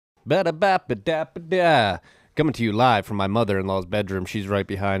Ba-da-ba-ba-da-ba-da. Coming to you live from my mother-in-law's bedroom. She's right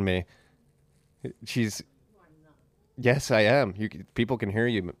behind me. She's Yes, I am. People can hear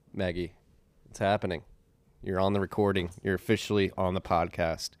you, Maggie. It's happening. You're on the recording. You're officially on the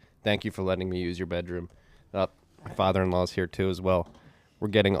podcast. Thank you for letting me use your bedroom. My father-in-law's here too as well. We're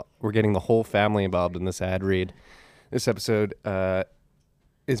getting the whole family involved in this ad read. This episode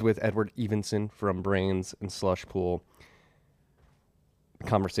is with Edward Evenson from Brains and Slush Pool.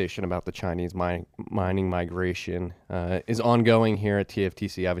 Conversation about the Chinese mining migration is ongoing here at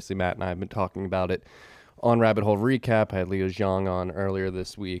TFTC. Obviously, Matt and I have been talking about it on Rabbit Hole Recap. I had Leo Zhang on earlier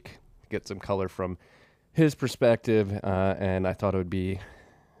this week to get some color from his perspective, and I thought it would be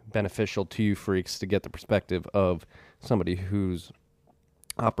beneficial to you freaks to get the perspective of somebody who's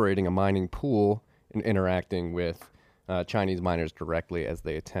operating a mining pool and interacting with Chinese miners directly as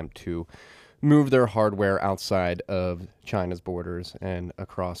they attempt to move their hardware outside of China's borders and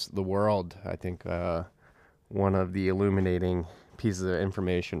across the world. I think one of the illuminating pieces of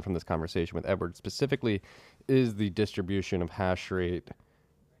information from this conversation with Edward specifically is the distribution of hash rate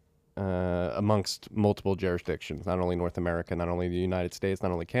amongst multiple jurisdictions, not only North America, not only the United States,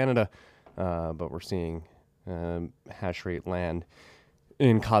 not only Canada, but we're seeing hash rate land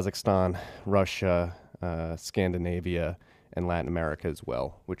in Kazakhstan, Russia, Scandinavia, and Latin America as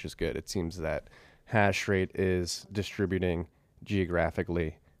well, which is good. It seems that hash rate is distributing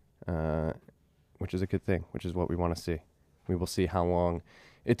geographically, which is a good thing, which is what we want to see. We will see how long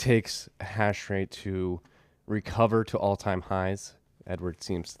it takes hash rate to recover to all-time highs. Edward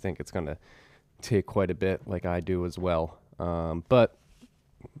seems to think it's going to take quite a bit, like I do as well. But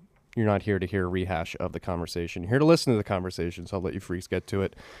you're not here to hear a rehash of the conversation. You're here to listen to the conversation, so I'll let you freaks get to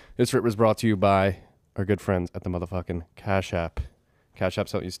it. This rip was brought to you by our good friends at the motherfucking Cash App. Cash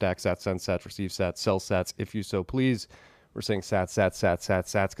App's helping you stack sats, send sats, receive sats, sell sats, if you so please. We're saying sats,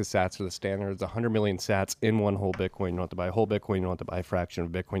 because sats are the standard. It's 100 million sats in one whole Bitcoin. You don't have to buy a whole Bitcoin. You don't have to buy a fraction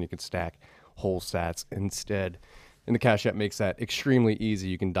of Bitcoin. You can stack whole sats instead. And the Cash App makes that extremely easy.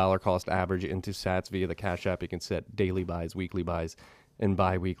 You can dollar cost average into sats via the Cash App. You can set daily buys, weekly buys, and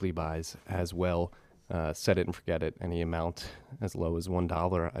bi-weekly buys as well. Set it and forget it. Any amount as low as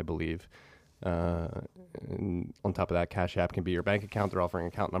 $1, I believe. And on top of that, Cash App can be your bank account. They're offering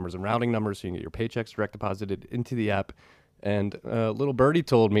account numbers and routing numbers so you can get your paychecks direct deposited into the app. And little birdie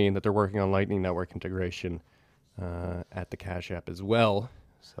told me that they're working on Lightning Network integration at the Cash App as well.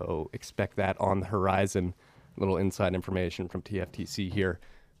 So expect that on the horizon. Little inside information from TFTC here.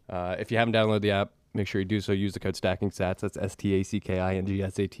 If you haven't downloaded the app, make sure you do so. Use the code STACKINGSATS. That's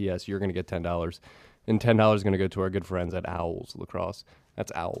STACKINGSATS. You're going to get $10. And $10 is going to go to our good friends at Owls Lacrosse.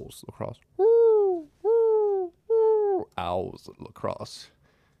 That's Owls Lacrosse. Owls Lacrosse.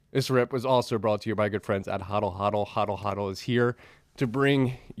 This rip was also brought to you by good friends at Hodl Hodl. Hodl Hodl is here to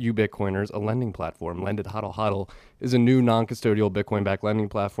bring you Bitcoiners a lending platform. Lendit Hodl Hodl is a new non-custodial Bitcoin-backed lending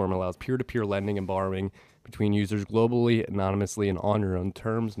platform. It allows peer-to-peer lending and borrowing between users globally, anonymously, and on your own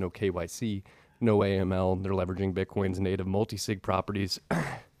terms. No KYC, no AML. They're leveraging Bitcoin's native multi-sig properties.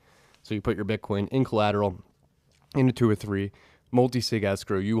 So you put your Bitcoin in collateral into 2 or 3 multi-sig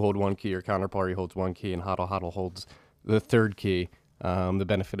escrow. You hold one key, your counterparty holds one key, and Hodl Hodl holds the third key. The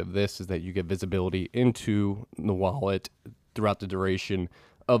benefit of this is that you get visibility into the wallet throughout the duration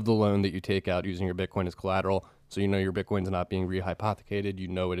of the loan that you take out using your Bitcoin as collateral. So you know your Bitcoin's not being rehypothecated. You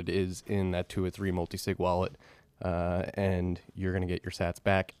know what it is in that 2 or 3 multi-sig wallet. And you're going to get your sats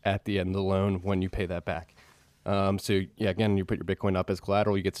back at the end of the loan when you pay that back. Again, you put your Bitcoin up as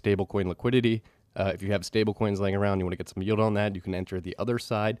collateral. You get stablecoin liquidity. If you have stablecoins laying around, you want to get some yield on that, you can enter the other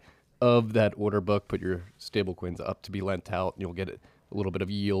side of that order book, put your stablecoins up to be lent out, and you'll get a little bit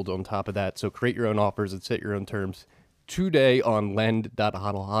of yield on top of that. So create your own offers and set your own terms today on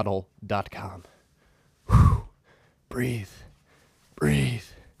lend.hodlhodl.com. Breathe.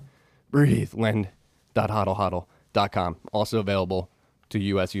 Lend.hodlhodl.com. Also available to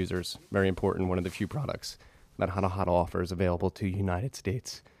U.S. users. Very important. One of the few products that Hodl Hodl offers available to United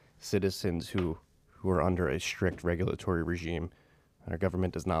States citizens who are under a strict regulatory regime. Our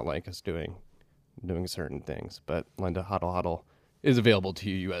government does not like us doing certain things, but Lend.hodl Hodl is available to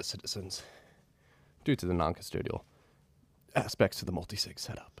you U.S. citizens due to the non-custodial aspects of the multi-sig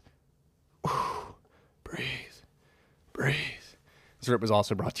setup. Breathe. This rip was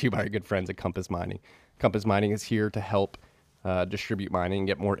also brought to you by our good friends at Compass Mining. Compass Mining is here to help distribute mining and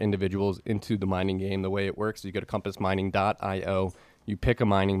get more individuals into the mining game. The way it works is you go to compassmining.io, you pick a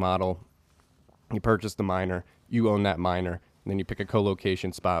mining model, you purchase the miner, you own that miner, and then you pick a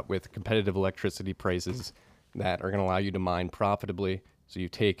co-location spot with competitive electricity prices that are going to allow you to mine profitably. So you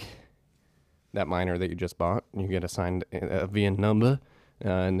take that miner that you just bought, and you get assigned a VIN number,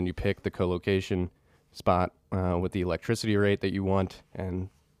 and then you pick the co-location spot with the electricity rate that you want, and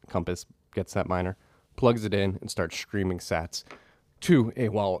Compass gets that miner, plugs it in, and starts streaming sats to a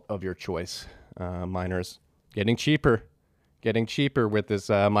wallet of your choice. Miners getting cheaper with this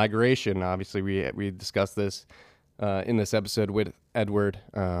migration. Obviously, we discussed this in this episode with Edward.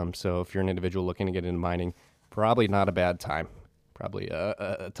 So if you're an individual looking to get into mining, probably not a bad time. Probably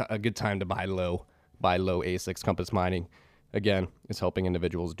a good time to buy low ASICs. Compass Mining, again, is helping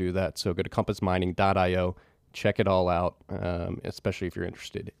individuals do that. So go to compassmining.io, check it all out, especially if you're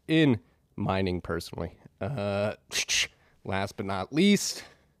interested in mining personally. Last but not least,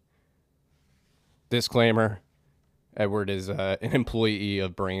 disclaimer, Edward is an employee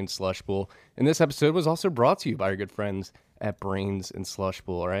of Braiins Slush Pool. And this episode was also brought to you by our good friends at Braiins and Slush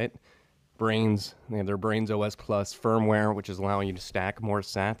Pool, all right? Braiins, they have their Braiins OS Plus firmware, which is allowing you to stack more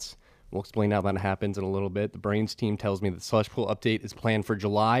sats. We'll explain how that happens in a little bit. The Braiins team tells me the Slush Pool update is planned for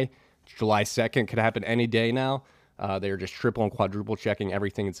July. July 2nd could happen any day now. They are just triple and quadruple checking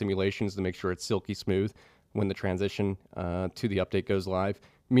everything in simulations to make sure it's silky smooth when the transition to the update goes live.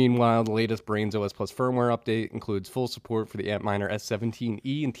 Meanwhile, the latest Braiins OS Plus firmware update includes full support for the Antminer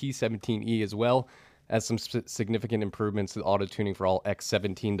S17E and T17E, as well as some significant improvements to auto-tuning for all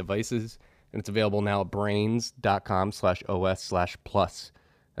X17 devices. And it's available now at braiins.com/os/plus.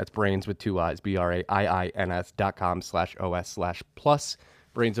 That's Braiins with two I's, BRAIINS.com/os/plus.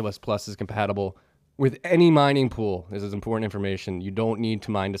 Braiins OS Plus is compatible with any mining pool. This is important information. You don't need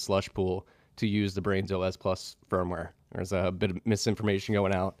to mine a slush pool to use the Braiins OS Plus firmware. There's a bit of misinformation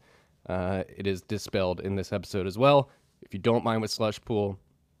going out. It is dispelled in this episode as well. If you don't mine with slush pool,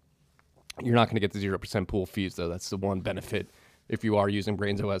 you're not going to get the 0% pool fees, though. That's the one benefit. If you are using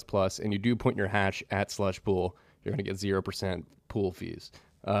Braiins OS Plus and you do point your hash at slush pool, you're going to get 0% pool fees.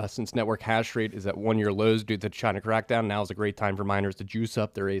 Since network hash rate is at 1-year lows due to the China crackdown, now is a great time for miners to juice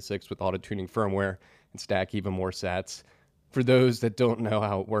up their ASICs with auto-tuning firmware and stack even more sats. For those that don't know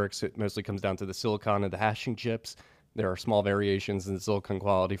how it works, it mostly comes down to the silicon and the hashing chips. There are small variations in the silicon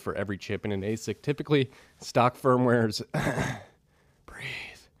quality for every chip in an ASIC. Typically, stock firmwares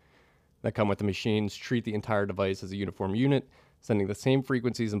that come with the machines treat the entire device as a uniform unit, sending the same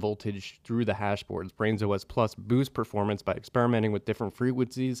frequencies and voltage through the hash boards. Braiins OS Plus boosts performance by experimenting with different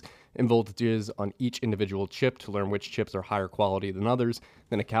frequencies and voltages on each individual chip to learn which chips are higher quality than others.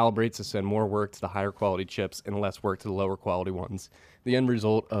 Then it calibrates to send more work to the higher quality chips and less work to the lower quality ones. The end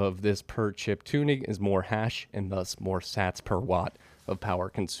result of this per chip tuning is more hash and thus more sats per watt of power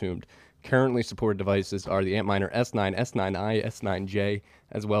consumed. Currently supported devices are the Antminer S9, S9i, S9j,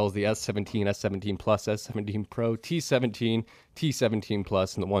 as well as the S17, S17 Plus, S17 Pro, T17, T17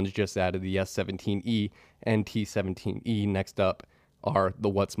 Plus, and the ones just added, the S17e and T17e. Next up are the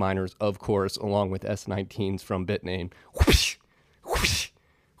What's Miners, of course, along with S19s from Bitname. Whoosh, whoosh,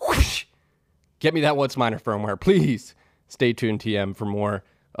 whoosh. Get me that What's Miner firmware, please. Stay tuned, TM, for more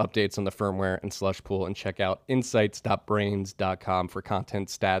updates on the firmware and slush pool, and check out insights.braiins.com for content,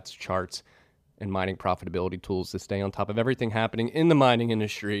 stats, charts, and mining profitability tools to stay on top of everything happening in the mining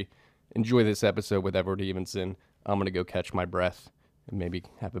industry. Enjoy this episode with Edward Evenson. I'm going to go catch my breath and maybe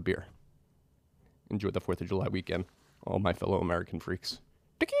have a beer. Enjoy the 4th of July weekend, all my fellow American freaks.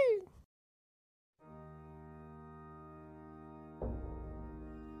 Dickie!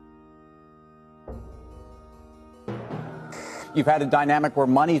 You've had a dynamic where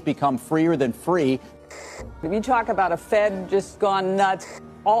money's become freer than free. If you talk about a Fed just gone nuts,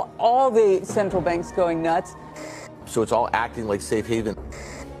 all the central banks going nuts. So it's all acting like safe haven.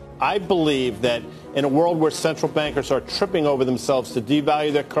 I believe that in a world where central bankers are tripping over themselves to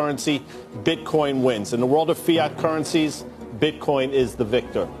devalue their currency, Bitcoin wins. In the world of fiat currencies, Bitcoin is the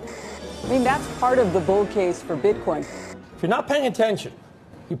victor. I mean, that's part of the bull case for Bitcoin. If you're not paying attention,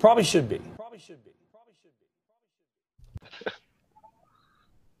 you probably should be.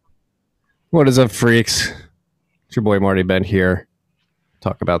 What is up, freaks? It's your boy Marty Ben here.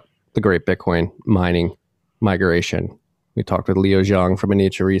 Talk about the great Bitcoin mining migration. We talked with Leo Zhang from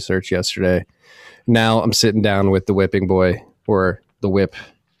Anicha Research yesterday. Now I'm sitting down with the whipping boy, or the whip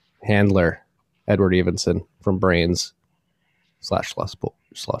handler, Edward Evenson from Braiins / slush pool.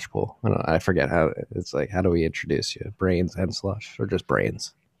 I forget how it's like. How do we introduce you? Braiins and slush, or just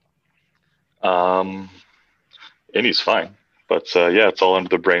Braiins? Any's fine. But yeah, it's all under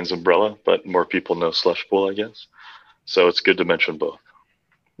the Braiins umbrella, but more people know slush pool, I guess. So it's good to mention both.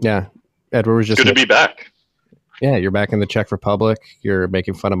 Yeah. Edward was just good to be back. Yeah, you're back in the Czech Republic. You're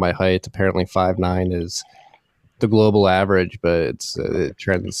making fun of my height. Apparently 5'9" is the global average, but it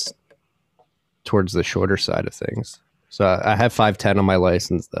trends towards the shorter side of things. So I have 5'10" on my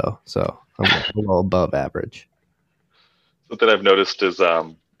license, though. So I'm a little above average. Something I've noticed is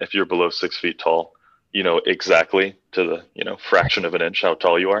if you're below 6 feet tall, you know exactly to the fraction of an inch how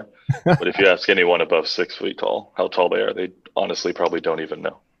tall you are. But if you ask anyone above 6 feet tall how tall they are, they honestly probably don't even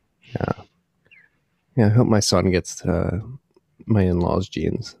know. Yeah, I hope my son gets my in-laws'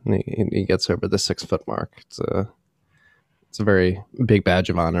 genes and he gets over the 6 foot mark. It's a very big badge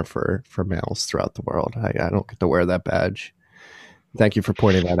of honor for males throughout the world. I don't get to wear that badge. Thank you for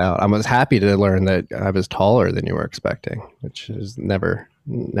pointing that out. I was happy to learn that I was taller than you were expecting, which is never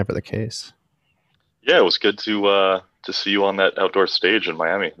the case. Yeah, it was good to see you on that outdoor stage in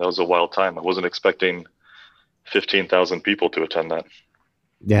Miami. That was a wild time. I wasn't expecting 15,000 people to attend that.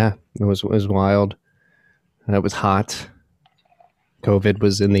 Yeah, it was wild. It was hot. COVID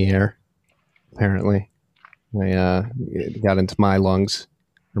was in the air, apparently. It got into my lungs,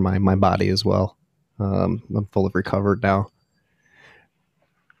 or my body as well. I'm fully recovered now.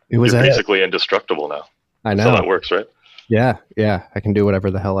 You're basically indestructible now. I know. That's how that works, right? Yeah. I can do whatever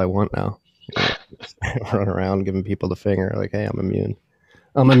the hell I want now. Run around giving people the finger like, hey, I'm immune.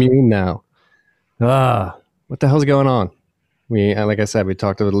 I'm immune now. What the hell's going on? Like I said, we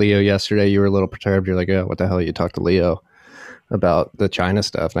talked to Leo yesterday. You were a little perturbed. You're like, oh, what the hell? You talked to Leo about the China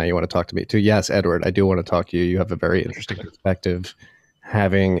stuff. Now you want to talk to me too. Yes, Edward, I do want to talk to you. You have a very interesting perspective,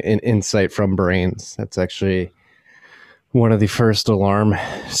 having an insight from brains. That's actually one of the first alarm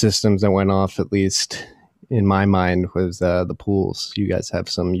systems that went off, at least in my mind, was the pools. You guys have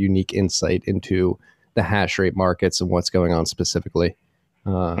some unique insight into the hash rate markets and what's going on specifically.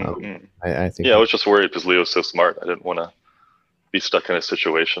 I think. Yeah, I was just worried because Leo's so smart. I didn't want to be stuck in a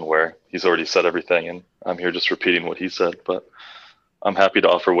situation where he's already said everything and I'm here just repeating what he said. But I'm happy to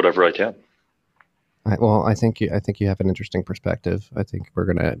offer whatever I can. I think you have an interesting perspective. I think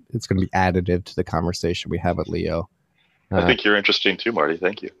it's gonna be additive to the conversation we have with Leo. I think you're interesting too, Marty.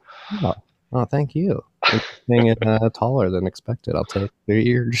 Thank you. Oh, thank you. Being taller than expected. I'll take.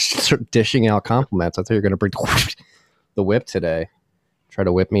 You're just sort of dishing out compliments. I thought you were going to bring the whip today, try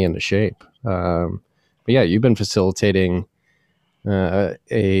to whip me into shape. But yeah, you've been facilitating a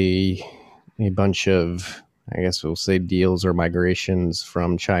bunch of, I guess we'll say, deals or migrations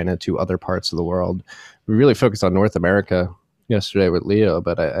from China to other parts of the world. We really focused on North America yesterday with Leo,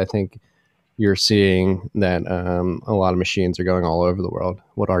 but I think you're seeing that a lot of machines are going all over the world.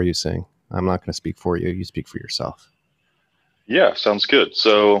 What are you seeing? I'm not going to speak for you. You speak for yourself. Yeah, sounds good.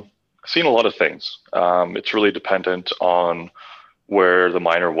 So I've seen a lot of things. It's really dependent on where the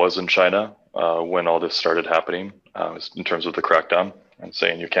miner was in China when all this started happening in terms of the crackdown and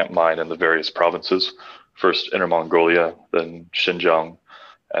saying you can't mine in the various provinces. First Inner Mongolia, then Xinjiang,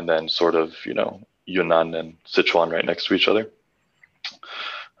 and then sort of, Yunnan and Sichuan right next to each other.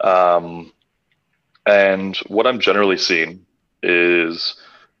 And what I'm generally seeing is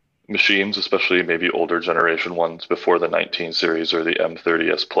machines, especially maybe older generation ones before the 19 series or the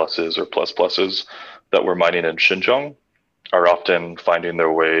M30S pluses or plus pluses that were mining in Xinjiang, are often finding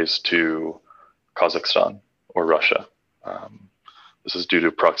their ways to Kazakhstan or Russia. This is due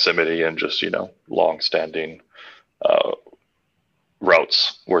to proximity and just, long-standing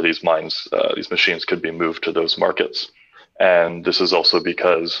routes where these machines could be moved to those markets. And this is also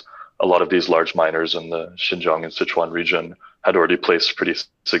because a lot of these large miners in the Xinjiang and Sichuan region had already placed pretty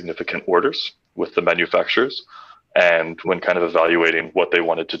significant orders with the manufacturers. And when kind of evaluating what they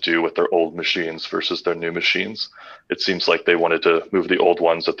wanted to do with their old machines versus their new machines, it seems like they wanted to move the old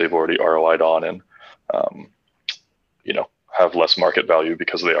ones that they've already ROI'd on and, have less market value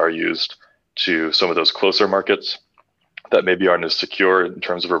because they are used to some of those closer markets that maybe aren't as secure in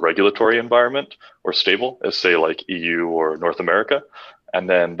terms of a regulatory environment or stable as, say, like EU or North America. And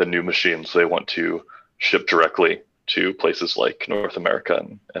then the new machines they want to ship directly to places like North America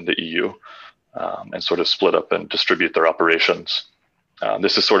and the EU and sort of split up and distribute their operations.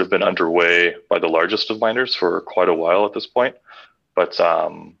 This has sort of been underway by the largest of miners for quite a while at this point. But,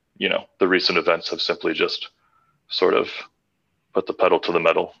 the recent events have simply just sort of put the pedal to the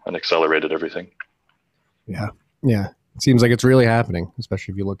metal and accelerated everything. Yeah. It seems like it's really happening,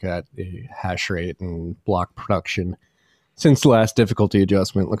 especially if you look at the hash rate and block production. Since the last difficulty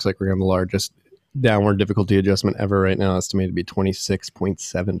adjustment, looks like we're on the largest downward difficulty adjustment ever right now, estimated to be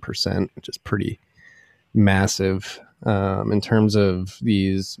 26.7%, which is pretty massive. In terms of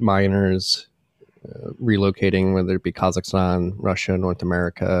these miners relocating, whether it be Kazakhstan, Russia, North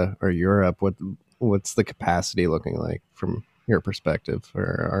America, or Europe, what's the capacity looking like from your perspective?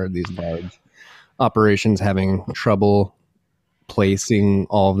 Or are these large operations having trouble placing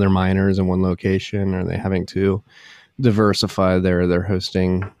all of their miners in one location? Are they having to diversify their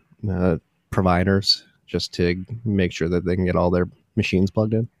hosting providers just to make sure that they can get all their machines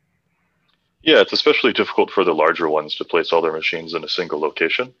plugged in? Yeah, it's especially difficult for the larger ones to place all their machines in a single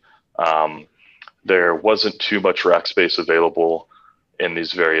location. There wasn't too much rack space available in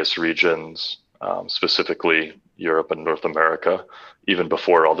these various regions, specifically Europe and North America, even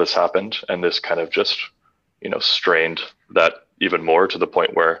before all this happened. And this kind of just, strained that even more to the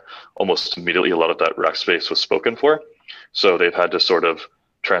point where almost immediately a lot of that rack space was spoken for. So they've had to sort of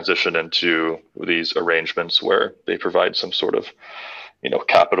transition into these arrangements where they provide some sort of,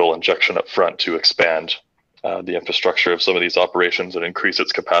 capital injection up front to expand the infrastructure of some of these operations and increase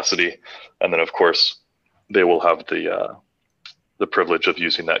its capacity. And then, of course, they will have the privilege of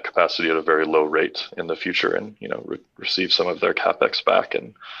using that capacity at a very low rate in the future, and receive some of their capex back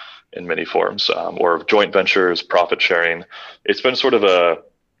in many forms, or joint ventures, profit sharing. It's been sort of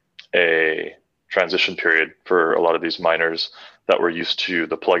a transition period for a lot of these miners that were used to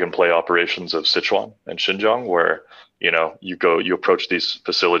the plug and play operations of Sichuan and Xinjiang, where you approach these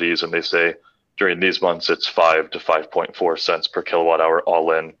facilities and they say during these months it's 5 to 5.4 cents per kilowatt hour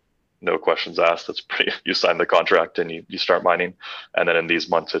all in, no questions asked. That's pretty. You sign the contract and you start mining, and then in these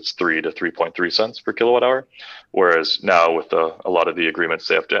months it's 3 to 3.3 cents per kilowatt hour. Whereas now with a lot of the agreements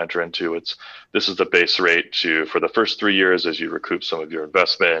they have to enter into, this is the base rate for the first 3 years as you recoup some of your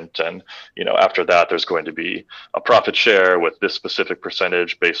investment, and after that there's going to be a profit share with this specific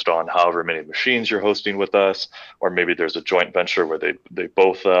percentage based on however many machines you're hosting with us, or maybe there's a joint venture where they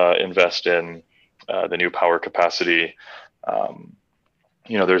both invest in the new power capacity.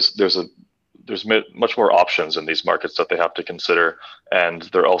 There's much more options in these markets that they have to consider, and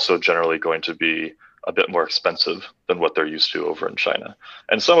they're also generally going to be a bit more expensive than what they're used to over in China.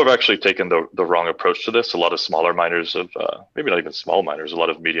 And some have actually taken the wrong approach to this. A lot of smaller miners have, maybe not even small miners, a lot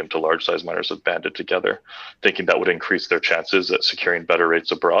of medium to large size miners have banded together, thinking that would increase their chances at securing better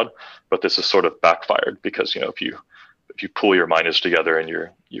rates abroad. But this has sort of backfired, because if you pool your miners together and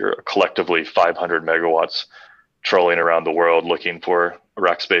you're collectively 500 megawatts trolling around the world looking for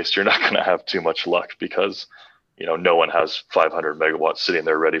rack space, you're not going to have too much luck, because no one has 500 megawatts sitting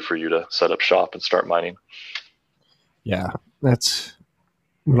there ready for you to set up shop and start mining. Yeah, that's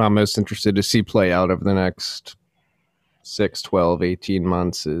what I'm most interested to see play out over the next 6, 12, 18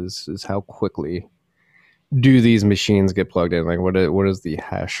 months is how quickly do these machines get plugged in? Like, what does the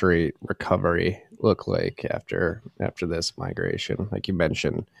hash rate recovery look like after this migration? Like you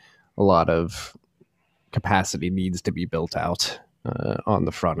mentioned, a lot of capacity needs to be built out on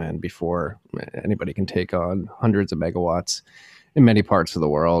the front end before anybody can take on hundreds of megawatts in many parts of the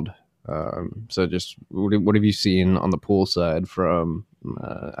world. So just what have you seen on the pool side from,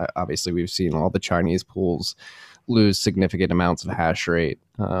 obviously we've seen all the Chinese pools lose significant amounts of hash rate.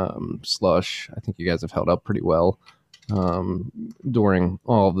 Slush, I think you guys have held up pretty well during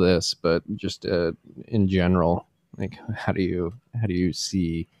all of this, but just in general, like how do you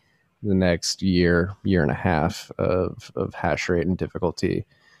see the next year and a half of hash rate and difficulty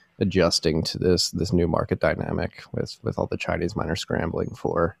adjusting to this new market dynamic with all the Chinese miners scrambling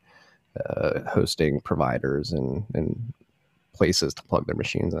for hosting providers and places to plug their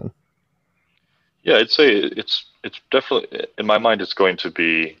machines in? Yeah, I'd say it's definitely, in my mind, it's going to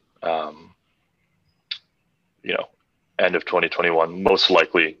be, end of 2021, most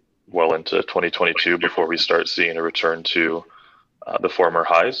likely well into 2022 before we start seeing a return to the former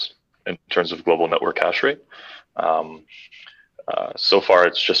highs in terms of global network hash rate. So far,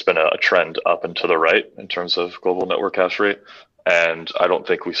 it's just been a trend up and to the right in terms of global network hash rate. And I don't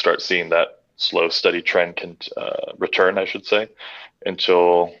think we start seeing that slow, steady trend can return, I should say,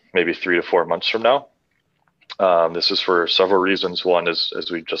 until maybe 3 to 4 months from now. This is for several reasons. One is, as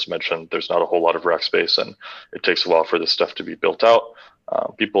we just mentioned, there's not a whole lot of rack space, and it takes a while for this stuff to be built out.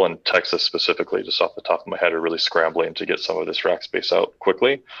 People in Texas specifically, just off the top of my head, are really scrambling to get some of this rack space out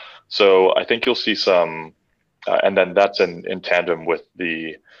quickly. So I think you'll see some, and then that's in tandem with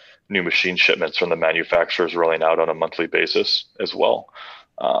the new machine shipments from the manufacturers rolling out on a monthly basis as well.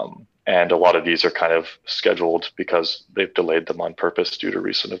 And a lot of these are kind of scheduled because they've delayed them on purpose due to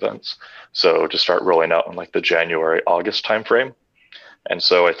recent events. So to start rolling out in like the January, August timeframe. And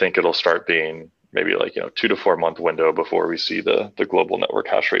so I think it'll start being maybe like, 2 to 4 month window before we see the global network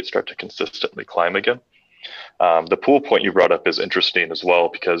hash rate start to consistently climb again. The pool point you brought up is interesting as well,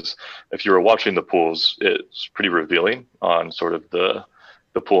 because if you were watching the pools, it's pretty revealing on sort of the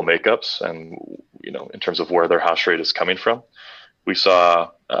pool makeups and, in terms of where their hash rate is coming from. We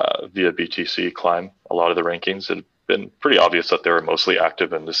saw via BTC climb a lot of the rankings. It had been pretty obvious that they were mostly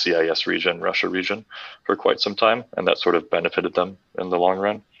active in the CIS region, Russia region, for quite some time, and that sort of benefited them in the long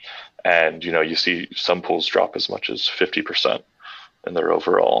run. And you see some pools drop as much as 50% in their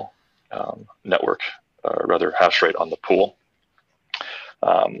overall network, rather hash rate on the pool.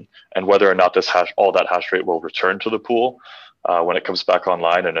 And whether or not all that hash rate will return to the pool when it comes back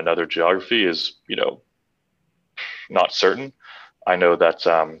online in another geography is, not certain. I know that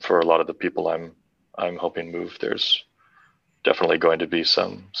for a lot of the people I'm helping move, there's definitely going to be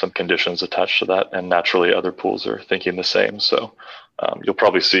some conditions attached to that, and naturally other pools are thinking the same. So you'll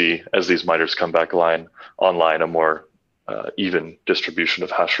probably see, as these miners come back online, a more even distribution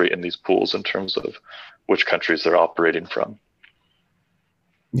of hash rate in these pools in terms of which countries they're operating from.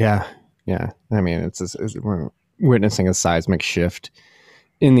 Yeah. I mean, we're witnessing a seismic shift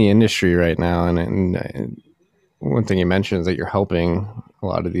in the industry right now, and one thing you mentioned is that you're helping a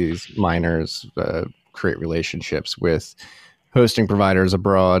lot of these miners create relationships with hosting providers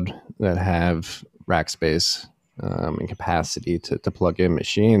abroad that have rack space and capacity to plug in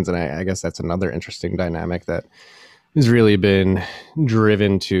machines. And I guess that's another interesting dynamic that has really been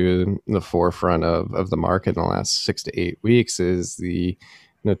driven to the forefront of the market in the last 6 to 8 weeks is the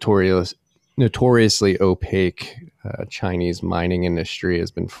notoriously opaque Chinese mining industry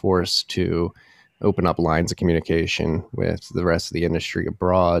has been forced to open up lines of communication with the rest of the industry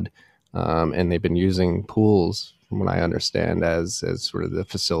abroad. And they've been using pools, from what I understand, as sort of the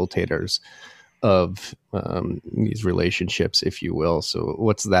facilitators of these relationships, if you will. So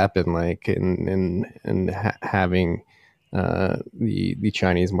what's that been like in having the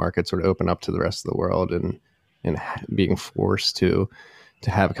Chinese market sort of open up to the rest of the world and being forced to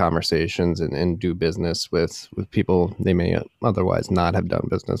have conversations and do business with people they may otherwise not have done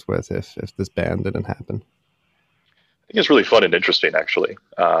business with if this ban didn't happen? I think it's really fun and interesting, actually.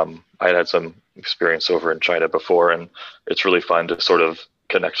 I had some experience over in China before, and it's really fun to sort of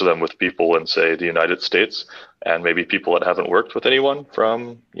connect them with people in, say, the United States, and maybe people that haven't worked with anyone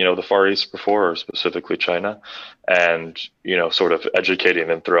from, the Far East before, or specifically China, and, sort of educating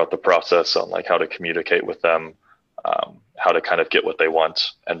them throughout the process on like how to communicate with them, how to kind of get what they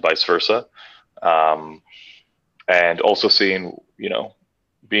want, and vice versa. And also seeing,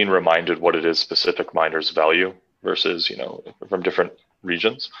 being reminded what it is specific miners value versus, from different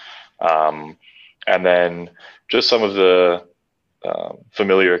regions. And then just some of the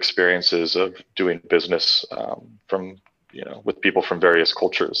familiar experiences of doing business from, with people from various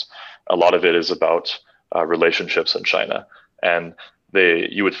cultures. A lot of it is about relationships in China. And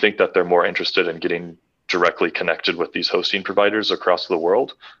you would think that they're more interested in getting directly connected with these hosting providers across the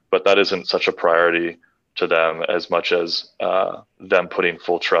world, but that isn't such a priority to them as much as them putting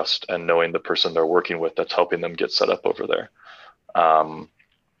full trust and knowing the person they're working with that's helping them get set up over there.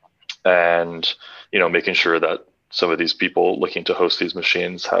 And, making sure that some of these people looking to host these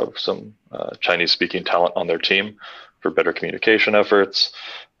machines have some Chinese speaking talent on their team for better communication efforts.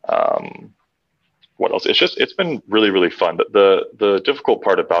 What else? It's been really, really fun. But the difficult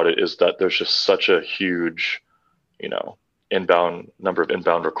part about it is that there's just such a huge, number of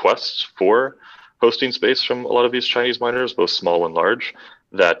inbound requests for hosting space from a lot of these Chinese miners, both small and large,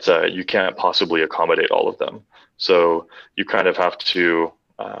 that you can't possibly accommodate all of them. So you kind of have to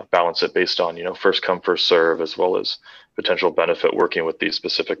balance it based on, first come, first serve, as well as potential benefit working with these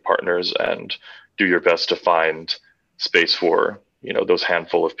specific partners, and do your best to find space for, those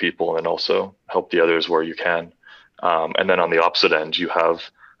handful of people, and also help the others where you can. And then on the opposite end, you have,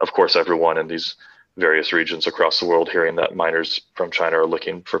 of course, everyone in these various regions across the world hearing that miners from China are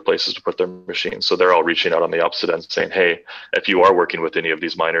looking for places to put their machines. So they're all reaching out on the opposite end saying, hey, if you are working with any of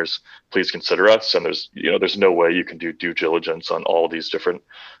these miners, please consider us. And there's no way you can do due diligence on all these different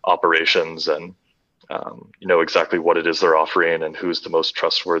operations and know exactly what it is they're offering and who's the most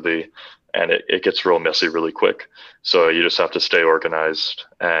trustworthy. And it gets real messy really quick. So you just have to stay organized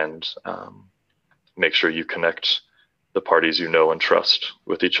and make sure you connect the parties you know and trust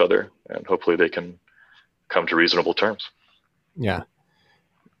with each other, and hopefully they can come to reasonable terms. Yeah.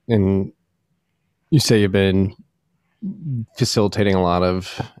 And you say you've been facilitating a lot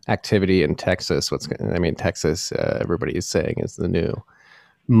of activity in Texas. Texas, everybody is saying, is the new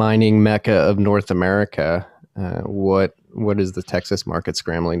mining mecca of North America. What is the Texas market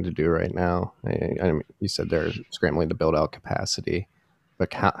scrambling to do right now? You said they're scrambling to build out capacity,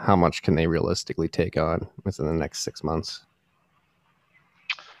 but how much can they realistically take on within the next 6 months?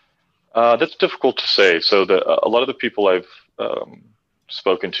 That's difficult to say. So a lot of the people I've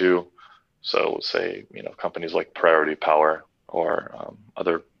spoken to, so say, companies like Priority Power or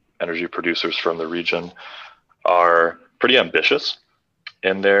other energy producers from the region, are pretty ambitious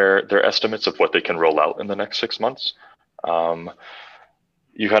in their estimates of what they can roll out in the next 6 months.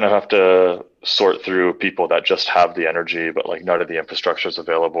 You kind of have to sort through people that just have the energy, but like none of the infrastructure is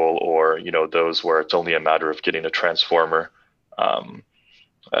available, or, those where it's only a matter of getting a transformer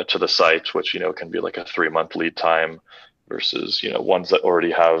to the site, which, can be like a 3-month lead time, versus, ones that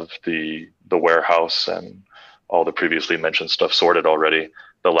already have the warehouse and all the previously mentioned stuff sorted already.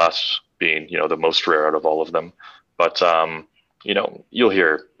 The last being, the most rare out of all of them. But, you'll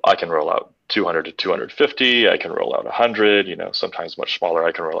hear, I can roll out 200 to 250. I can roll out 100, sometimes much smaller.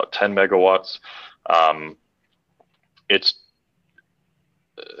 I can roll out 10 megawatts.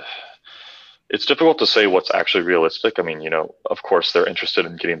 It's difficult to say what's actually realistic. I mean, of course, they're interested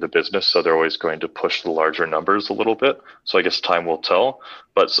in getting the business, so they're always going to push the larger numbers a little bit. So I guess time will tell.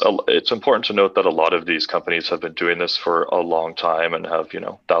 But it's important to note that a lot of these companies have been doing this for a long time and have,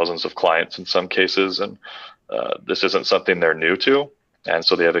 thousands of clients in some cases. And this isn't something they're new to. And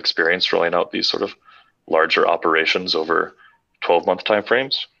so they have experience rolling out these sort of larger operations over 12-month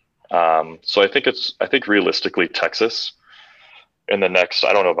timeframes. So I think realistically, Texas, in the next,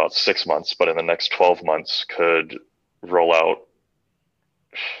 I don't know about 6 months, but in the next 12 months could roll out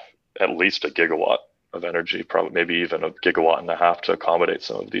at least a gigawatt of energy, probably maybe even a gigawatt and a half to accommodate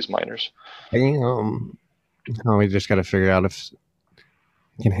some of these miners. We just got to figure out if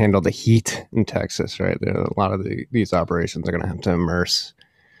you can handle the heat in Texas, right? A lot of these operations are going to have to immerse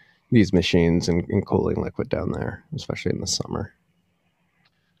these machines in cooling liquid down there, especially in the summer.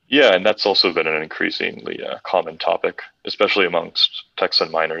 Yeah, and that's also been an increasingly common topic, especially amongst Texan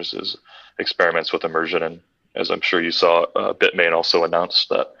miners, is experiments with immersion. And as I'm sure you saw, Bitmain also announced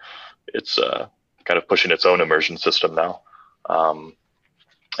that it's kind of pushing its own immersion system now.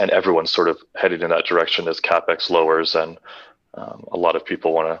 And everyone's sort of heading in that direction as CapEx lowers, and a lot of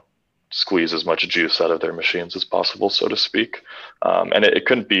people want to squeeze as much juice out of their machines as possible, so to speak. And it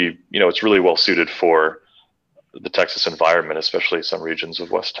couldn't be, it's really well suited for the Texas environment, especially some regions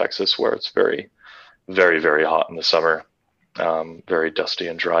of West Texas where it's very, very, very hot in the summer, very dusty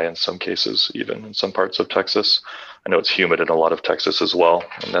and dry in some cases, even in some parts of Texas. I know it's humid in a lot of Texas as well,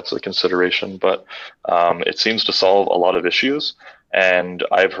 and that's a consideration, but it seems to solve a lot of issues. And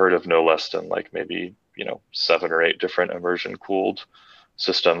I've heard of no less than maybe, 7 or 8 different immersion cooled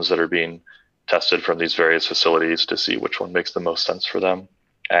systems that are being tested from these various facilities to see which one makes the most sense for them.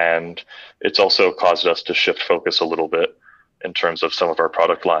 And it's also caused us to shift focus a little bit in terms of some of our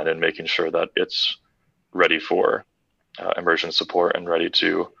product line and making sure that it's ready for immersion support and ready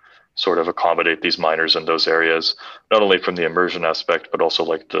to sort of accommodate these miners in those areas, not only from the immersion aspect, but also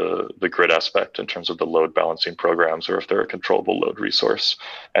the grid aspect in terms of the load balancing programs, or if they're a controllable load resource,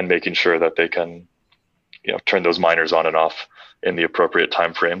 and making sure that they can, turn those miners on and off in the appropriate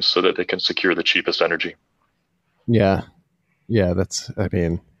timeframes so that they can secure the cheapest energy. Yeah,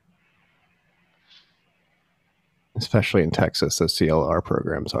 especially in Texas, those CLR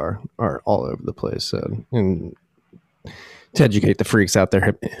programs are all over the place. And to educate the freaks out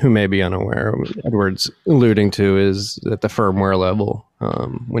there who may be unaware, what Edward's alluding to is at the firmware level,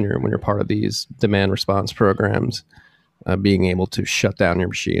 when you're part of these demand response programs, being able to shut down your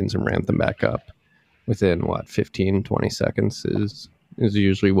machines and ramp them back up within 15, 20 seconds is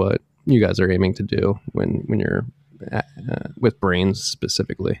usually what you guys are aiming to do when you're with Brains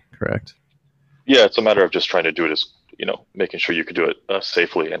specifically, correct? Yeah, it's a matter of just trying to do it as, making sure you can do it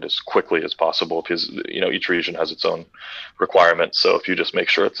safely and as quickly as possible, because, each region has its own requirements. So if you just make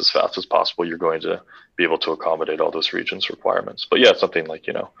sure it's as fast as possible, you're going to be able to accommodate all those regions' requirements. But yeah, something like,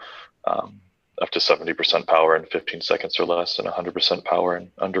 up to 70% power in 15 seconds or less, and 100% power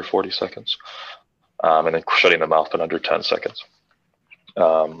in under 40 seconds. And then shutting them off in under 10 seconds.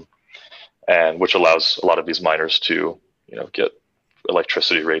 And which allows a lot of these miners to, get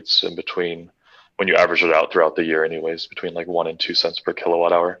electricity rates in between, when you average it out throughout the year anyways, between 1 and 2 cents per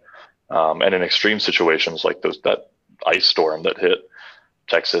kilowatt hour. And in extreme situations like that ice storm that hit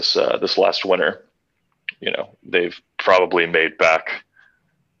Texas this last winter, they've probably made back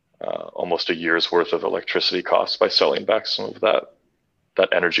almost a year's worth of electricity costs by selling back some of that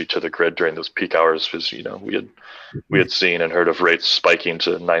energy to the grid during those peak hours, because we had seen and heard of rates spiking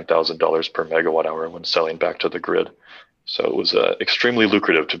to $9,000 per megawatt hour when selling back to the grid. So it was extremely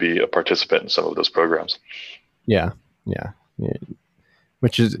lucrative to be a participant in some of those programs. Yeah.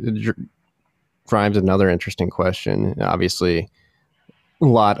 Which drives another interesting question. Obviously, a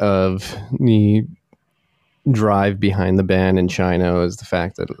lot of the drive behind the ban in China is the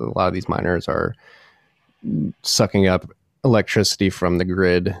fact that a lot of these miners are sucking up electricity from the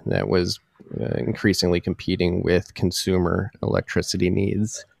grid that was increasingly competing with consumer electricity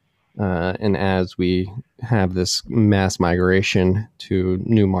needs. And as we have this mass migration to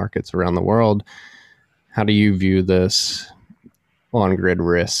new markets around the world, how do you view this on-grid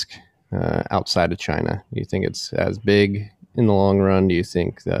risk outside of China? Do you think it's as big in the long run? Do you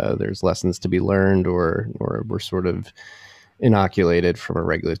think there's lessons to be learned, or we're sort of inoculated from a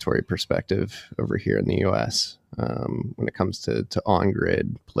regulatory perspective over here in the U.S.? when it comes to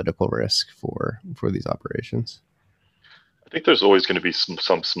on-grid political risk for these operations? I think there's always going to be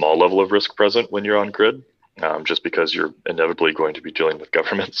some small level of risk present when you're on grid, just because you're inevitably going to be dealing with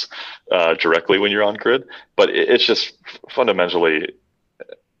governments directly when you're on grid. But it's just fundamentally,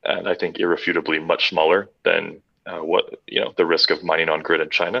 and I think irrefutably, much smaller than what the risk of mining on grid in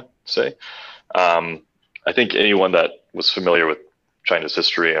China, say. I think anyone that was familiar with China's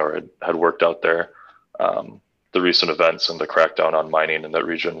history or had worked out there, the recent events and the crackdown on mining in that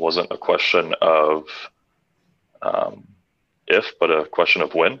region wasn't a question of if, but a question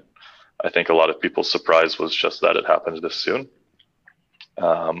of when. I think a lot of people's surprise was just that it happened this soon.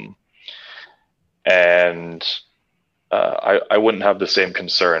 I wouldn't have the same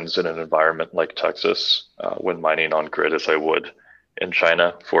concerns in an environment like Texas when mining on grid as I would in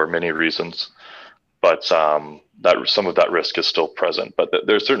China for many reasons. But that some of that risk is still present. But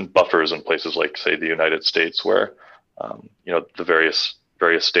there's certain buffers in places like, say, the United States, where the various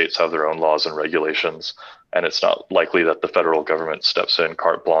states have their own laws and regulations, and it's not likely that the federal government steps in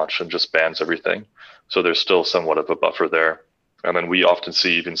carte blanche and just bans everything. So there's still somewhat of a buffer there. And then we often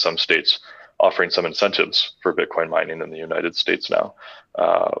see even some states offering some incentives for Bitcoin mining in the United States now,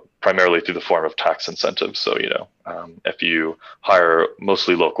 primarily through the form of tax incentives. So, if you hire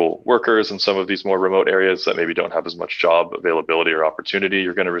mostly local workers in some of these more remote areas that maybe don't have as much job availability or opportunity,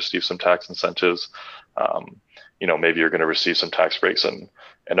 you're going to receive some tax incentives. Maybe you're going to receive some tax breaks in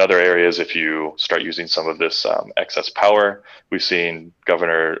other areas if you start using some of this excess power. We've seen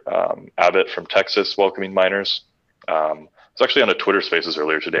Governor Abbott from Texas welcoming miners. I was actually on a Twitter Spaces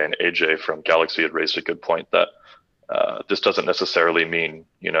earlier today, and AJ from Galaxy had raised a good point that this doesn't necessarily mean,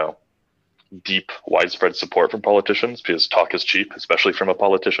 deep, widespread support from politicians, because talk is cheap, especially from a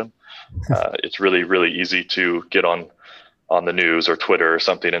politician. It's really, really easy to get on the news or Twitter or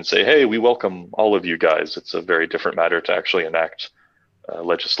something and say, hey, we welcome all of you guys. It's a very different matter to actually enact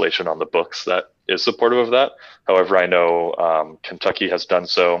legislation on the books that is supportive of that. However, I know Kentucky has done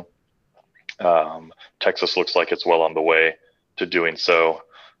so. Texas looks like it's well on the way to doing so.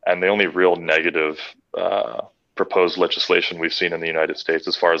 And the only real negative proposed legislation we've seen in the United States,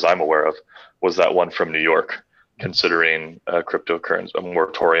 as far as I'm aware of, was that one from New York, considering a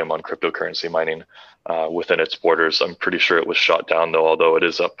moratorium on cryptocurrency mining within its borders. I'm pretty sure it was shot down, though, although it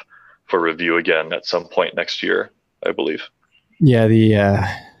is up for review again at some point next year, I believe. Yeah,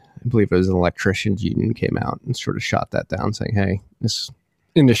 I believe it was an electricians union came out and sort of shot that down, saying, hey, this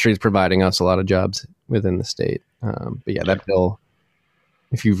industry is providing us a lot of jobs within the state. But yeah, that bill,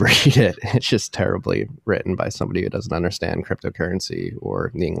 if you read it, it's just terribly written by somebody who doesn't understand cryptocurrency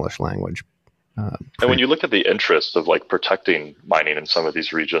or the English language. And when you look at the interests of protecting mining in some of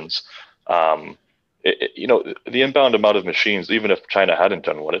these regions, the inbound amount of machines, even if China hadn't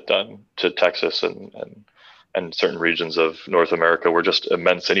done what it done to Texas and certain regions of North America, were just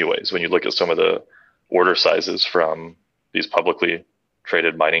immense anyways. When you look at some of the order sizes from these publicly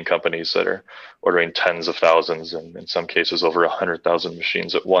traded mining companies that are ordering tens of thousands and in some cases over 100,000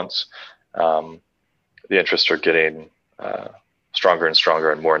 machines at once, the interests are getting stronger and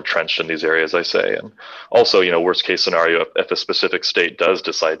stronger and more entrenched in these areas, I say. And also, worst case scenario, if a specific state does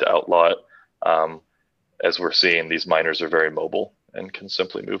decide to outlaw it, as we're seeing, these miners are very mobile and can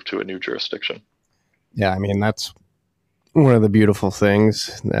simply move to a new jurisdiction. Yeah, I mean, that's one of the beautiful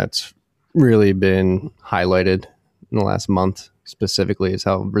things that's really been highlighted in the last month specifically, is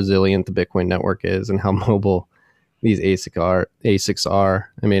how resilient the Bitcoin network is and how mobile these ASICs are.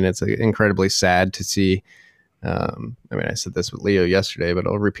 I mean, it's incredibly sad to see. I said this with Leo yesterday, but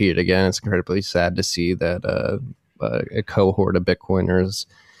I'll repeat it again. It's incredibly sad to see that a cohort of Bitcoiners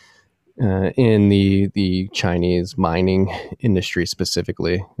in the Chinese mining industry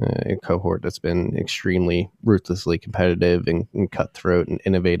specifically, a cohort that's been extremely ruthlessly competitive and cutthroat and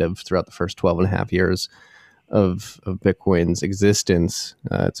innovative throughout the first 12 and a half years of Bitcoin's existence.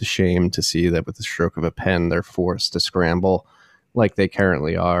 It's a shame to see that with the stroke of a pen, they're forced to scramble like they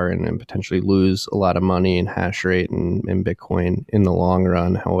currently are and potentially lose a lot of money in hash rate and Bitcoin in the long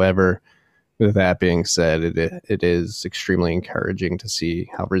run. However, with that being said, it is extremely encouraging to see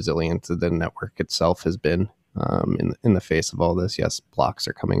how resilient the network itself has been in the face of all this. Yes, blocks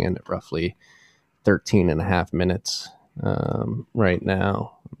are coming in at roughly 13 and a half minutes right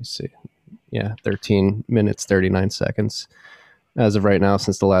now. Let me see. Yeah, 13 minutes, 39 seconds as of right now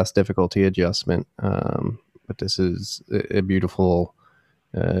since the last difficulty adjustment. But this is a beautiful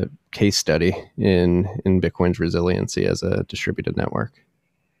case study in Bitcoin's resiliency as a distributed network.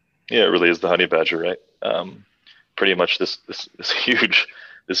 Yeah, it really is the honey badger, right? Pretty much this huge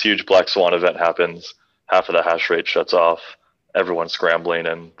black swan event happens, half of the hash rate shuts off, everyone's scrambling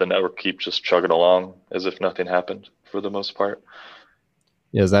and the network keeps just chugging along as if nothing happened for the most part.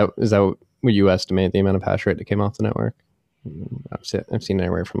 Yeah, is that what you estimate the amount of hash rate that came off the network? I've seen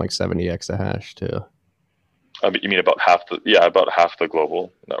anywhere from like 70 exahash to. You mean about half the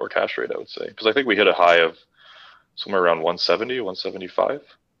global network hash rate, I would say, because I think we hit a high of somewhere around 170, 175.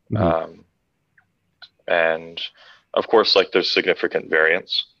 Mm-hmm. And of course, like there's significant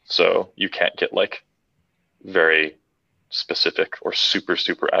variance. So you can't get like very specific or super,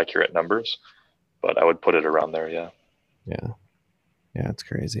 super accurate numbers, but I would put it around there. Yeah. Yeah. Yeah. It's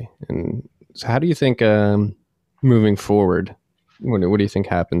crazy. And so how do you think, moving forward, what do you think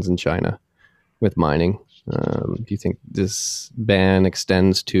happens in China with mining? Do you think this ban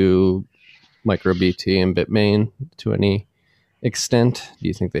extends to MicroBT and Bitmain to any extent? Do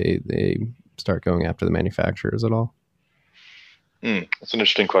you think they start going after the manufacturers at all? That's an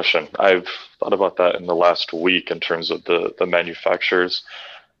interesting question. I've thought about that in the last week in terms of the manufacturers,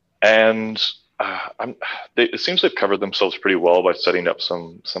 and it seems they've covered themselves pretty well by setting up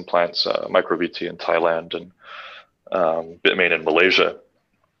some plants, MicroBT in Thailand and Bitmain in Malaysia.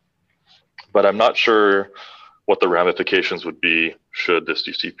 But I'm not sure what the ramifications would be should this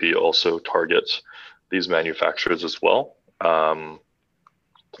DCP also target these manufacturers as well,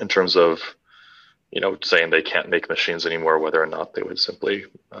 in terms of, saying they can't make machines anymore, whether or not they would simply,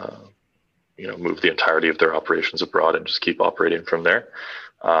 move the entirety of their operations abroad and just keep operating from there.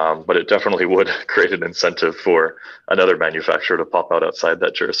 But it definitely would create an incentive for another manufacturer to pop out outside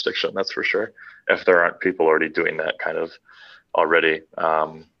that jurisdiction. That's for sure. If there aren't people already doing that kind of already.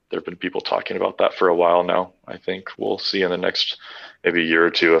 There have been people talking about that for a while now. I think we'll see in the next maybe year or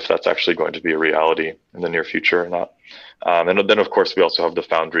two if that's actually going to be a reality in the near future or not. And then, of course, we also have the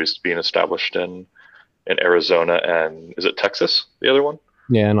foundries being established in Arizona and is it Texas, the other one?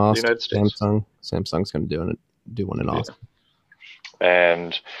 Yeah, in Austin. The United States. Samsung's going to do one in Austin. Yeah.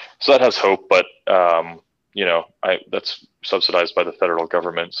 And so that has hope, but that's subsidized by the federal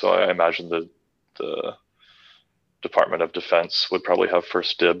government. So I imagine the Department of Defense would probably have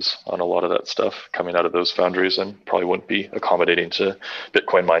first dibs on a lot of that stuff coming out of those foundries and probably wouldn't be accommodating to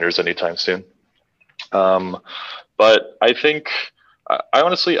Bitcoin miners anytime soon. But I think, I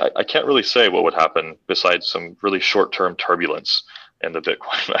honestly can't really say what would happen besides some really short-term turbulence in the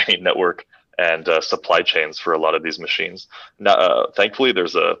Bitcoin mining network and supply chains for a lot of these machines. Now, thankfully,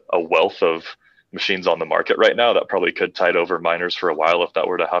 there's a wealth of machines on the market right now that probably could tide over miners for a while if that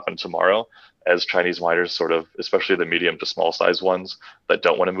were to happen tomorrow, as Chinese miners sort of, especially the medium to small size ones that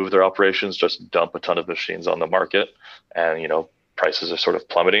don't want to move their operations, just dump a ton of machines on the market, and prices are sort of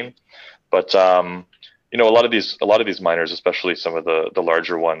plummeting. But a lot of these miners, especially some of the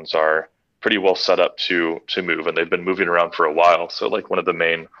larger ones, are pretty well set up to move, and they've been moving around for a while. So like one of the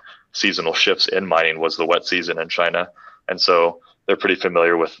main seasonal shifts in mining was the wet season in China, and so they're pretty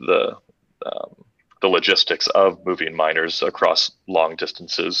familiar with the logistics of moving miners across long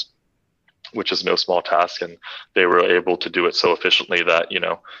distances, which is no small task. And they were able to do it so efficiently that,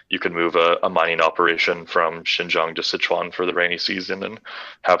 you can move a mining operation from Xinjiang to Sichuan for the rainy season and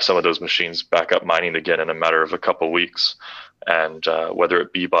have some of those machines back up mining again in a matter of a couple of weeks. And whether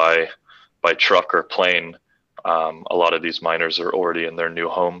it be by truck or plane, a lot of these miners are already in their new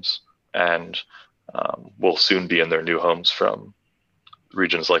homes and will soon be in their new homes from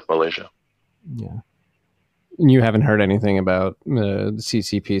regions like Malaysia. Yeah. You haven't heard anything about the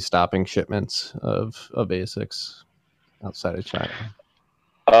CCP stopping shipments of ASICs outside of China?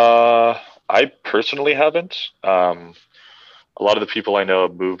 I personally haven't. A lot of the people I know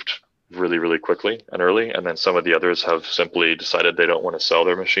have moved really, really quickly and early, and then some of the others have simply decided they don't want to sell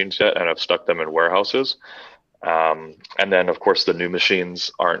their machines yet and have stuck them in warehouses. And then, of course, the new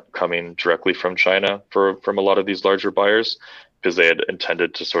machines aren't coming directly from China from a lot of these larger buyers, because they had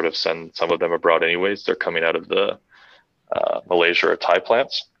intended to sort of send some of them abroad anyways. They're coming out of the Malaysia or Thai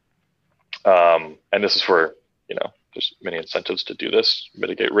plants. And this is where, there's many incentives to do this,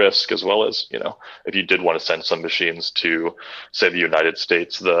 mitigate risk, as well as, if you did want to send some machines to, say, the United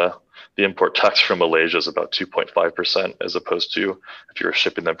States, the import tax from Malaysia is about 2.5%, as opposed to if you were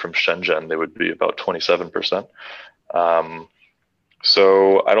shipping them from Shenzhen, they would be about 27%.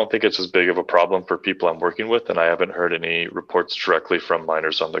 So I don't think it's as big of a problem for people I'm working with, and I haven't heard any reports directly from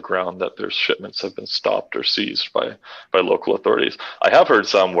miners on the ground that their shipments have been stopped or seized by local authorities. I have heard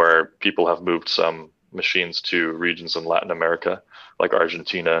some where people have moved some machines to regions in Latin America, like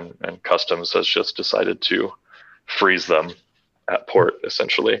Argentina, and customs has just decided to freeze them at port,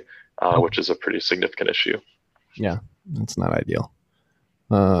 essentially, which is a pretty significant issue. Yeah, that's not ideal.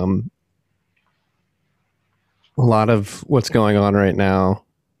 A lot of what's going on right now,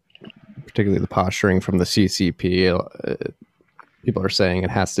 particularly the posturing from the CCP, people are saying it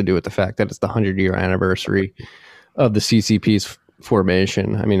has to do with the fact that it's the 100-year anniversary of the CCP's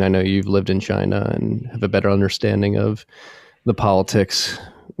formation. I mean, I know you've lived in China and have a better understanding of the politics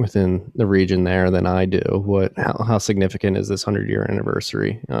within the region there than I do. How significant is this 100-year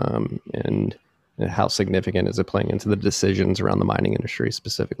anniversary, and how significant is it playing into the decisions around the mining industry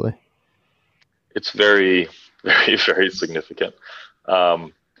specifically? It's very, very, very significant.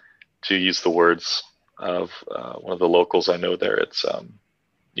 To use the words of one of the locals I know there, it's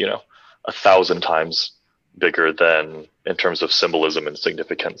 1,000 times bigger than, in terms of symbolism and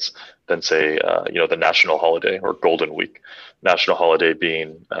significance, than say the national holiday or Golden Week. National holiday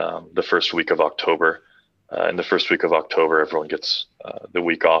being the first week of October. In the first week of October, everyone gets the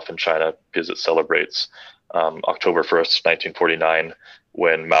week off in China because it celebrates October 1st, 1949,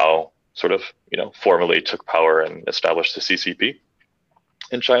 when Mao sort of formally took power and established the CCP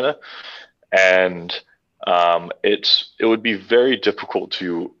in China. And it would be very difficult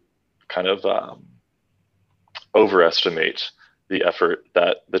to kind of overestimate the effort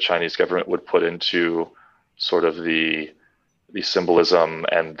that the Chinese government would put into sort of the symbolism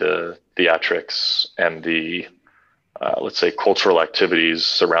and the theatrics and the let's say cultural activities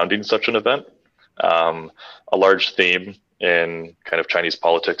surrounding such an event. A large theme in kind of Chinese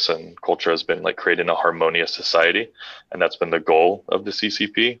politics and culture has been like creating a harmonious society, and that's been the goal of the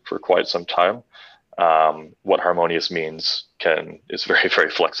CCP for quite some time. What harmonious means is very, very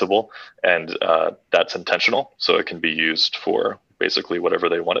flexible, and that's intentional. So it can be used for basically whatever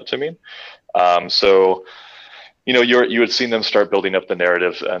they want it to mean. You had seen them start building up the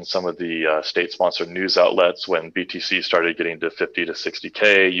narrative and some of the state-sponsored news outlets when BTC started getting to 50 to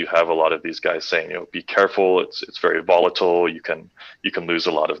 60K. You have a lot of these guys saying, be careful. It's very volatile. You can lose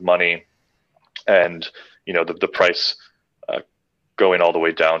a lot of money, and the price going all the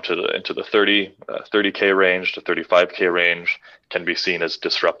way down into the 30K range to 35K range can be seen as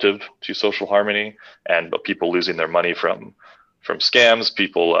disruptive to social harmony, but people losing their money from scams,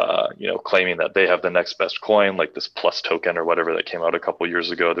 people claiming that they have the next best coin, like this Plus token or whatever that came out a couple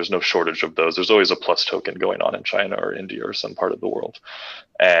years ago. There's no shortage of those. There's always a Plus token going on in China or India or some part of the world,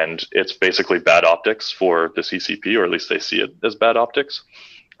 and it's basically bad optics for the CCP, or at least they see it as bad optics.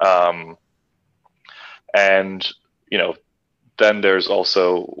 Then there's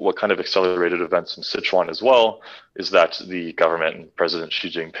also what kind of accelerated events in Sichuan as well, is that the government and President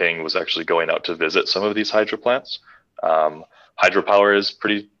Xi Jinping was actually going out to visit some of these hydro plants. Hydropower is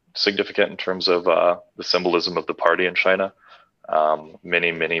pretty significant in terms of the symbolism of the party in China.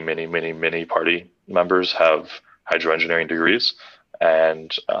 Many party members have hydro engineering degrees,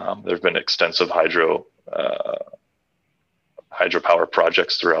 and there have been extensive hydropower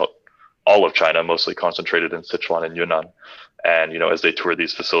projects throughout all of China, mostly concentrated in Sichuan and Yunnan. And as they tour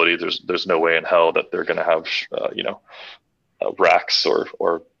these facilities, there's no way in hell that they're going to have racks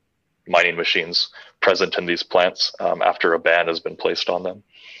or mining machines present in these plants after a ban has been placed on them.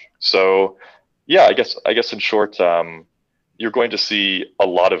 So yeah, I guess in short, you're going to see a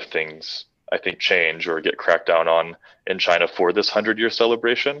lot of things, I think, change or get cracked down on in China for this 100-year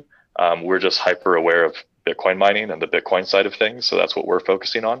celebration. We're just hyper aware of Bitcoin mining and the Bitcoin side of things, so that's what we're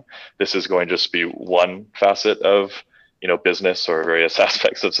focusing on. This is going to just be one facet of business or various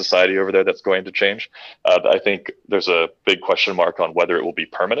aspects of society over there that's going to change. I think there's a big question mark on whether it will be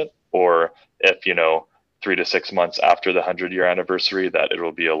permanent, or if 3 to 6 months after the 100-year anniversary that it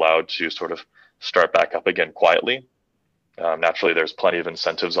will be allowed to sort of start back up again quietly. Naturally, there's plenty of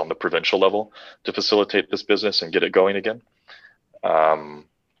incentives on the provincial level to facilitate this business and get it going again. But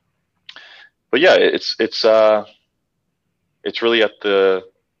yeah, it's really at the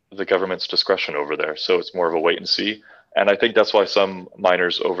government's discretion over there. So it's more of a wait and see. And I think that's why some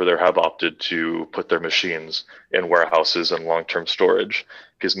miners over there have opted to put their machines in warehouses and long-term storage,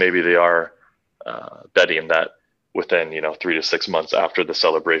 because maybe they are betting that within 3 to 6 months after the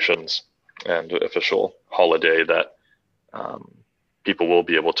celebrations and official holiday that people will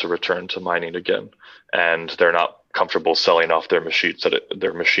be able to return to mining again, and they're not comfortable selling off their machines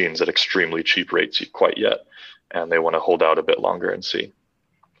at extremely cheap rates quite yet, and they want to hold out a bit longer and see.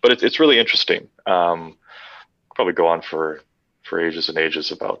 But it's really interesting. Probably go on for ages and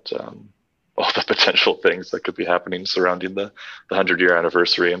ages about all the potential things that could be happening surrounding the 100-year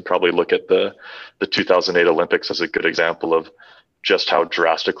anniversary, and probably look at the 2008 Olympics as a good example of just how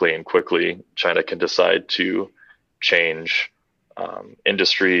drastically and quickly China can decide to change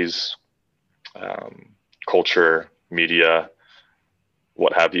industries, culture, media,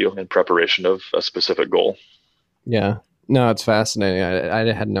 what have you, in preparation of a specific goal. Yeah. No, it's fascinating.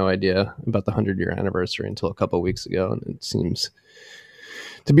 I had no idea about the 100-year anniversary until a couple of weeks ago, and it seems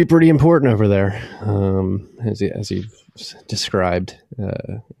to be pretty important over there, as you've described.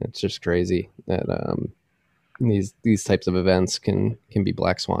 It's just crazy that these types of events can be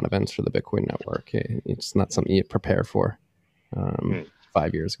black swan events for the Bitcoin network. It's not something you prepare for.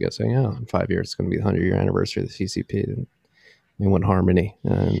 5 years ago, saying, "Oh, in 5 years it's going to be the 100-year anniversary of the CCP," and they want Harmony,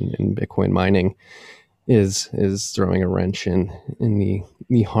 and Bitcoin mining is throwing a wrench in the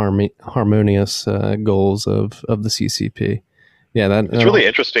harmonious goals of the CCP. Yeah, it's really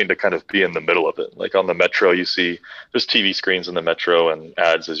interesting to kind of be in the middle of it. Like on the metro, you see there's TV screens in the metro and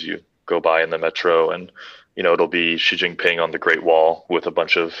ads as you go by in the metro, and it'll be Xi Jinping on the Great Wall with a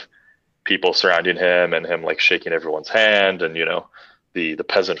bunch of people surrounding him and him like shaking everyone's hand, and the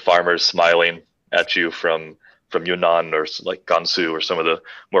peasant farmers smiling at you from Yunnan or like Gansu or some of the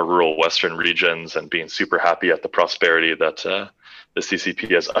more rural Western regions, and being super happy at the prosperity that the CCP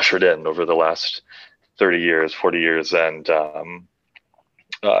has ushered in over the last 30 years, 40 years. And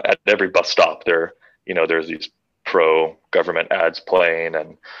at every bus stop there's these pro-government ads playing,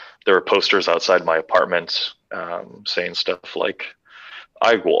 and there are posters outside my apartment saying stuff like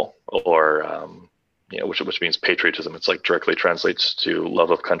 "Aigul" or which means patriotism. It's like directly translates to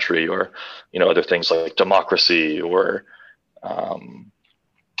love of country, or other things like democracy or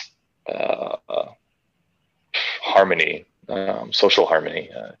harmony, social harmony,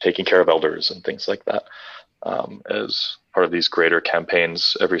 taking care of elders and things like that, as part of these greater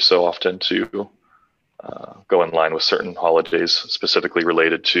campaigns every so often to go in line with certain holidays specifically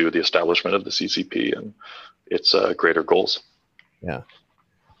related to the establishment of the CCP and its greater goals. Yeah.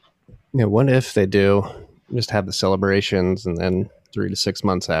 What if they do just have the celebrations, and then 3 to 6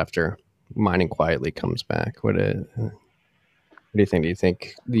 months after, mining quietly comes back? What do you think? Do you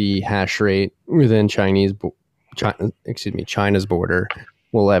think the hash rate within China's border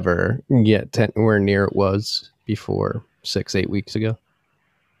will ever get anywhere near it was before 6-8 weeks ago?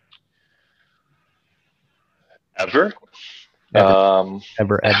 Ever?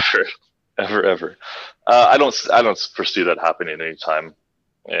 Ever. I don't foresee that happening anytime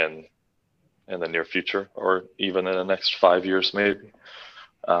in the near future, or even in the next 5 years, maybe.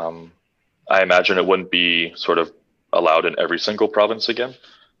 I imagine it wouldn't be sort of allowed in every single province again.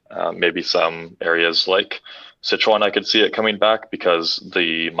 Maybe some areas like Sichuan, I could see it coming back because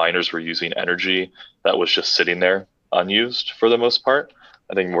the miners were using energy that was just sitting there unused for the most part.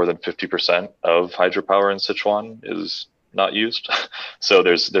 I think more than 50% of hydropower in Sichuan is not used. So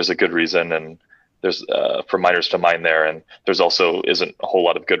there's a good reason, and there's for miners to mine there, and there's also isn't a whole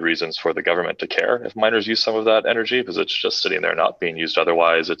lot of good reasons for the government to care if miners use some of that energy, because it's just sitting there not being used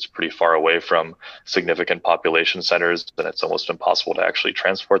otherwise. It's pretty far away from significant population centers, and it's almost impossible to actually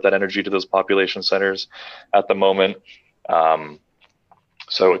transport that energy to those population centers at the moment.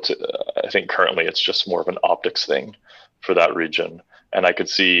 So I think currently it's just more of an optics thing for that region, and I could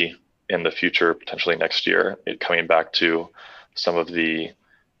see in the future, potentially next year, it coming back to some of the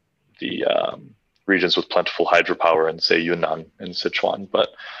regions with plentiful hydropower in, say, Yunnan and Sichuan. But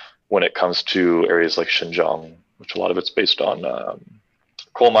when it comes to areas like Xinjiang, which a lot of it's based on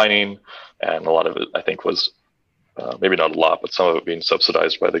coal mining, and a lot of it, I think, was maybe not a lot, but some of it being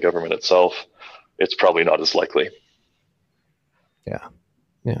subsidized by the government itself, it's probably not as likely. Yeah.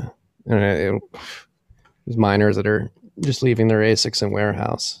 And these miners that are just leaving their ASICs in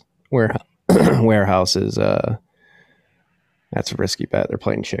warehouses, that's a risky bet. They're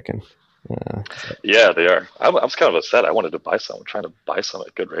playing chicken. Yeah, they are. I was kind of upset. I wanted to buy some. I'm trying to buy some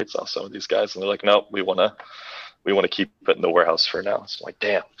at good rates off some of these guys, and they're like, "No, we want to keep it in the warehouse for now." So I'm like,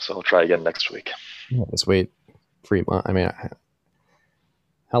 "Damn!" So I'll try again next week. Yeah, just wait 3 months. I mean,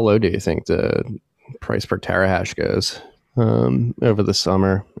 how low do you think the price per terahash goes over the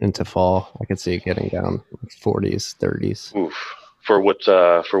summer into fall? I could see it getting down 40s, 30s. Oof. For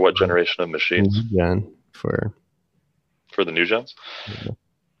what generation of machines? For the new gens. Yeah.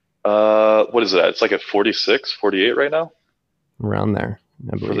 What is it at? It's like at 46, 48 right now? Around there,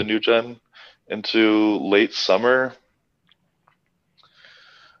 I believe. For the new gen into late summer.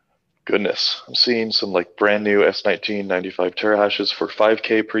 Goodness, I'm seeing some like brand new S19 95 terahashes for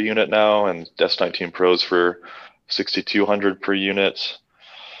 5K per unit now, and S19 Pros for 6,200 per unit.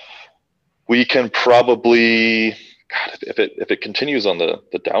 We can probably, God, if it continues on the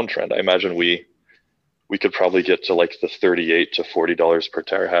downtrend, I imagine we could probably get to like the $38 to $40 per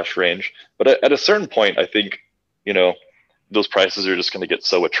terahash range. But at a certain point, I think, those prices are just going to get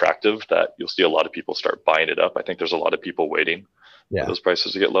so attractive that you'll see a lot of people start buying it up. I think there's a lot of people waiting for those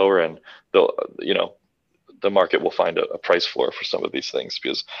prices to get lower, and the market will find a price floor for some of these things,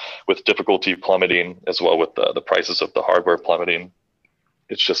 because with difficulty plummeting, as well with the prices of the hardware plummeting,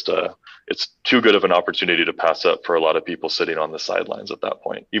 it's just it's too good of an opportunity to pass up for a lot of people sitting on the sidelines at that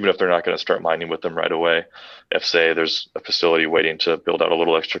point, even if they're not going to start mining with them right away. If, say, there's a facility waiting to build out a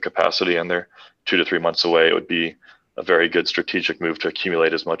little extra capacity and they're 2 to 3 months away, it would be a very good strategic move to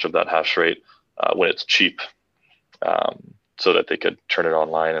accumulate as much of that hash rate when it's cheap, so that they could turn it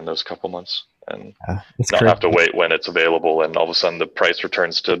online in those couple months and not have to wait when it's available and all of a sudden the price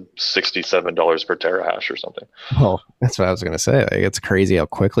returns to $67 per terahash or something. Well, that's what I was going to say. Like, it's crazy how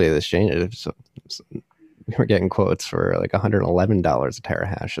quickly this changes. We were getting quotes for like $111 a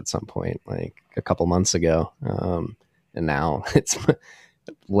terahash at some point, like a couple months ago, and now it's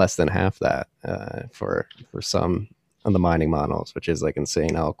less than half that for some of the mining models, which is like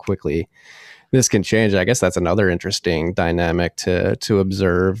insane how quickly this can change. I guess that's another interesting dynamic to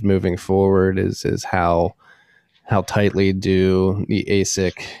observe moving forward is how tightly do the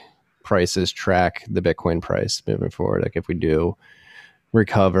ASIC prices track the Bitcoin price moving forward. Like if we do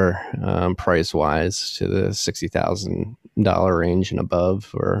recover price wise to the $60,000 range and above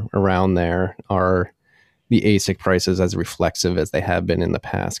or around there, are the ASIC prices as reflexive as they have been in the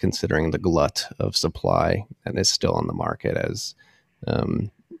past, considering the glut of supply that is still on the market as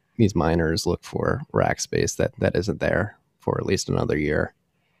these miners look for rack space that isn't there for at least another year.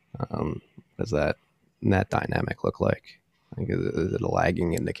 Does that dynamic look like? Like, is it a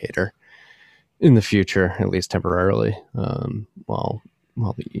lagging indicator in the future, at least temporarily, while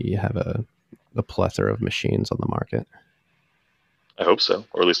you have a plethora of machines on the market? I hope so,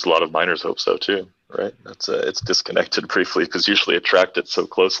 or at least a lot of miners hope so too, right? It's disconnected briefly because usually it tracked it so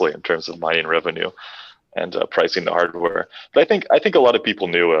closely in terms of mining revenue and pricing the hardware. But I think a lot of people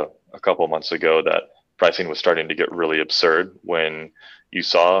knew a couple months ago that pricing was starting to get really absurd when you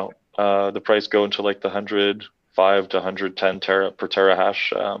saw the price go into like the 105 to 110 per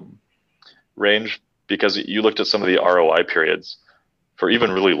terahash range, because you looked at some of the ROI periods for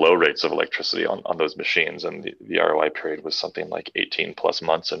even really low rates of electricity on those machines, and the ROI period was something like 18 plus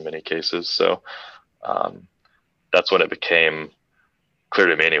months in many cases. So that's when it became clear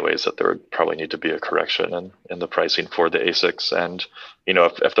to me anyways that there would probably need to be a correction in the pricing for the ASICs. And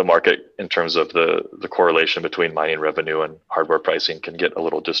if the market, in terms of the correlation between mining revenue and hardware pricing, can get a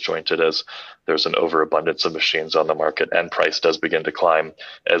little disjointed as there's an overabundance of machines on the market and price does begin to climb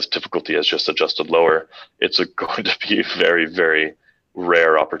as difficulty has just adjusted lower, it's going to be a very, very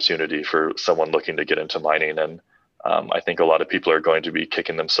rare opportunity for someone looking to get into mining. And I think a lot of people are going to be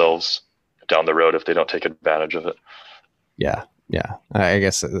kicking themselves down the road if they don't take advantage of it. Yeah, I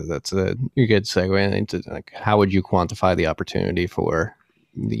guess that's a good segue into like, how would you quantify the opportunity for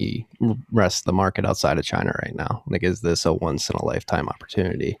the rest of the market outside of China right now? Like, is this a once in a lifetime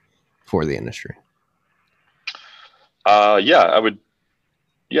opportunity for the industry? I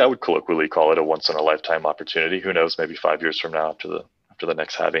would colloquially call it a once in a lifetime opportunity. Who knows? Maybe 5 years from now, after the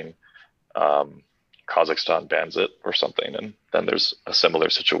next halving, Kazakhstan bans it or something, and then there's a similar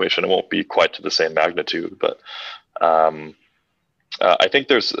situation. It won't be quite to the same magnitude, but I think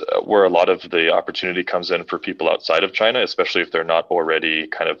there's where a lot of the opportunity comes in for people outside of China, especially if they're not already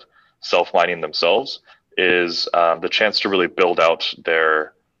kind of self-mining themselves, is the chance to really build out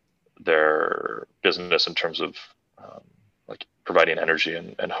their business in terms of like providing energy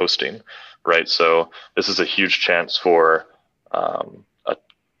and hosting, right? So this is a huge chance for a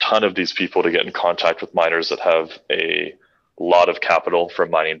ton of these people to get in contact with miners that have a lot of capital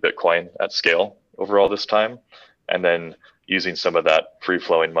from mining Bitcoin at scale over all this time, and then using some of that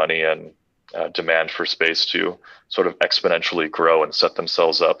free-flowing money and demand for space to sort of exponentially grow and set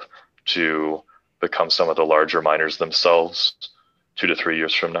themselves up to become some of the larger miners themselves 2 to 3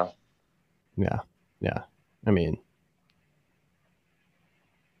 years from now. Yeah. I mean,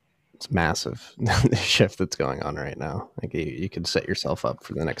 it's massive, the shift that's going on right now. Like, you could set yourself up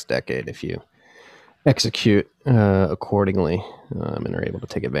for the next decade if you execute accordingly and are able to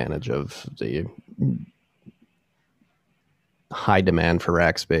take advantage of the high demand for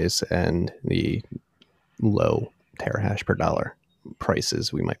rack space and the low terahash per dollar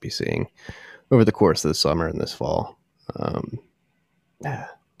prices we might be seeing over the course of the summer and this fall.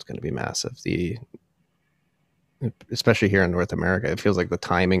 It's going to be massive. Especially here in North America, it feels like the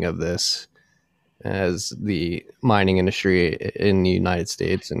timing of this, as the mining industry in the United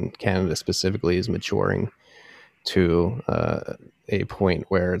States and Canada specifically is maturing to a point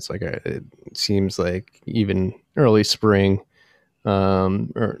where it's like it seems like even early spring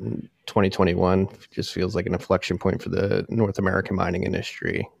or 2021 just feels like an inflection point for the North American mining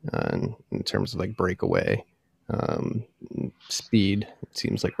industry in terms of like breakaway speed. It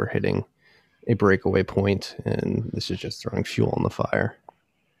seems like we're hitting a breakaway point, and this is just throwing fuel on the fire.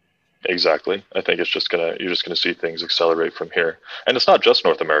 Exactly. I think you're just gonna see things accelerate from here. And it's not just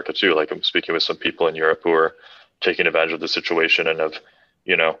North America too. Like I'm speaking with some people in Europe who are taking advantage of the situation and have,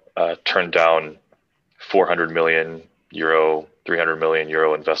 turned down 400 million euro, 300 million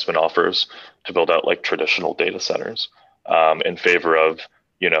euro investment offers to build out like traditional data centers, in favor of,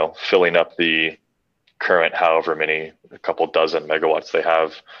 filling up the current however many, a couple dozen megawatts they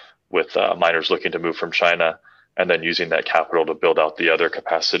have with miners looking to move from China, and then using that capital to build out the other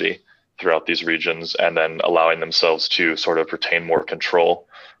capacity throughout these regions, and then allowing themselves to sort of retain more control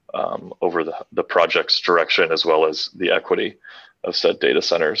over the project's direction as well as the equity of said data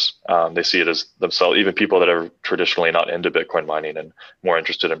centers. They see it as themselves, even people that are traditionally not into Bitcoin mining and more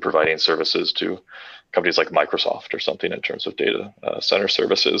interested in providing services to companies like Microsoft or something in terms of data center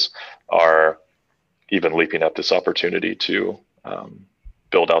services, are even leaping at this opportunity to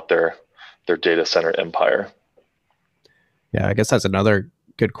build out their data center empire. Yeah, I guess that's another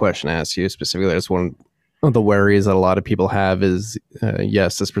good question to ask you specifically. That's one of the worries that a lot of people have is,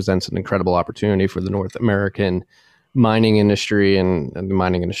 yes, this presents an incredible opportunity for the North American mining industry and the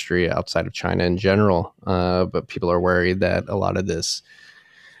mining industry outside of China in general. But people are worried that a lot of this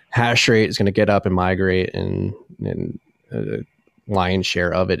hash rate is going to get up and migrate, and lion's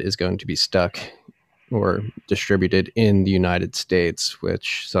share of it is going to be stuck or distributed in the United States,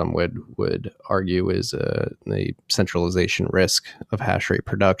 which some would argue is a centralization risk of hash rate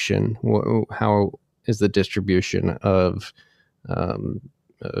production. How is the distribution of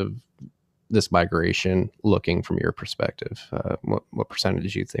this migration looking from your perspective? What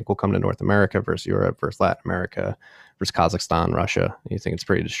percentage do you think will come to North America versus Europe versus Latin America versus Kazakhstan, Russia? Do you think it's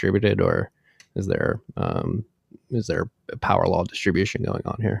pretty distributed, or is there a power law distribution going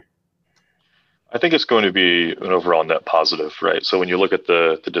on here? I think it's going to be an overall net positive, right? So when you look at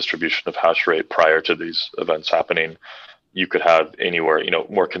the distribution of hash rate prior to these events happening, you could have anywhere,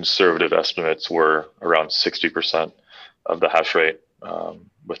 more conservative estimates were around 60% of the hash rate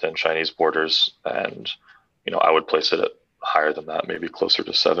within Chinese borders. And, I would place it at higher than that, maybe closer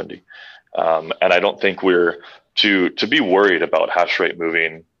to 70. And I don't think we're to be worried about hash rate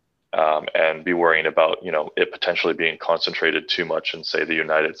moving and be worrying about, it potentially being concentrated too much in, say, the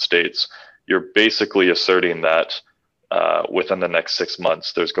United States. You're basically asserting that within the next 6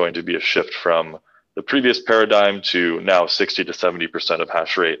 months, there's going to be a shift from the previous paradigm to now 60 to 70% of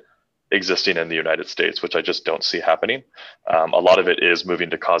hash rate existing in the United States, which I just don't see happening. A lot of it is moving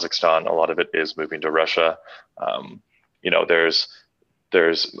to Kazakhstan. A lot of it is moving to Russia.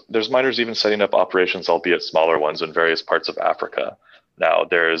 There's miners even setting up operations, albeit smaller ones, in various parts of Africa. Now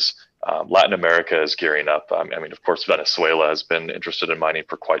there's Latin America is gearing up. Of course, Venezuela has been interested in mining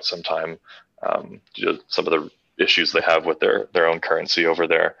for quite some time. Some of the issues they have with their own currency over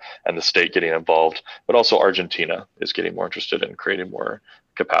there and the state getting involved, but also Argentina is getting more interested in creating more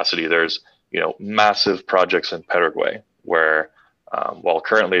capacity. There's, massive projects in Paraguay where, while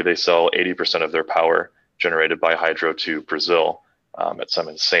currently they sell 80% of their power generated by hydro to Brazil at some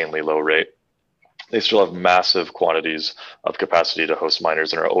insanely low rate, they still have massive quantities of capacity to host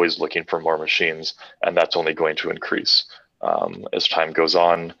miners and are always looking for more machines. And that's only going to increase as time goes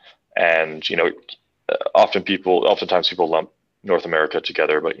on. And, oftentimes people lump North America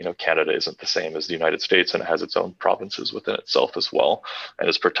together, but, Canada isn't the same as the United States, and it has its own provinces within itself as well, and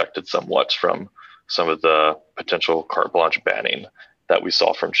is protected somewhat from some of the potential carte blanche banning that we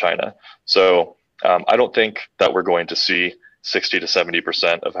saw from China. So I don't think that we're going to see 60 to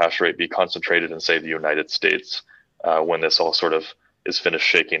 70% of hash rate be concentrated in, say, the United States when this all sort of is finished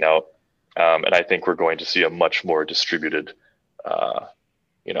shaking out. And I think we're going to see a much more distributed,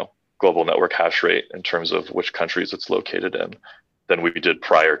 global network hash rate in terms of which countries it's located in than we did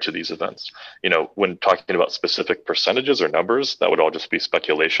prior to these events. When talking about specific percentages or numbers, that would all just be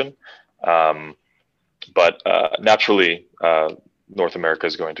speculation. But naturally, North America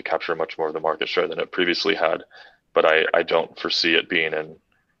is going to capture much more of the market share than it previously had. But I don't foresee it being an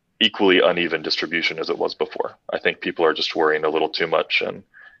equally uneven distribution as it was before. I think people are just worrying a little too much and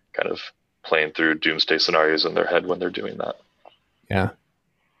kind of playing through doomsday scenarios in their head when they're doing that. Yeah.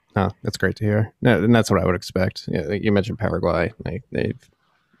 No, that's great to hear. No, and that's what I would expect. Yeah, you mentioned Paraguay.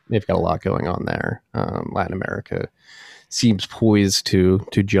 They've got a lot going on there. Latin America seems poised to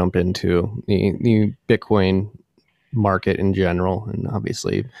jump into the Bitcoin market in general, and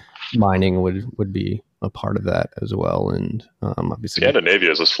obviously mining would be a part of that as well. And obviously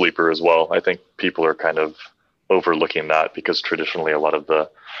Scandinavia is a sleeper as well. I think people are kind of overlooking that because traditionally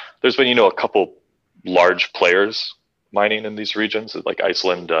there's been, a couple large players mining in these regions, like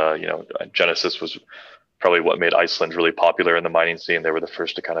Iceland. Genesis was probably what made Iceland really popular in the mining scene. They were the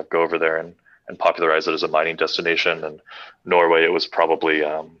first to kind of go over there and popularize it as a mining destination. And Norway, it was probably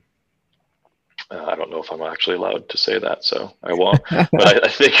I don't know if I'm actually allowed to say that, so I won't. But I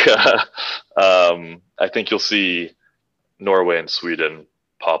think you'll see Norway and Sweden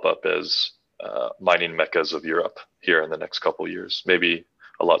pop up as mining meccas of Europe here in the next couple of years, maybe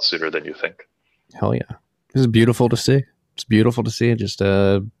a lot sooner than you think. Hell yeah. This is beautiful to see. It's beautiful to see just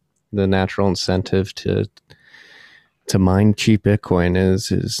the natural incentive to mine cheap Bitcoin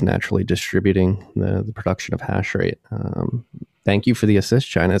is naturally distributing the production of hash rate. Thank you for the assist,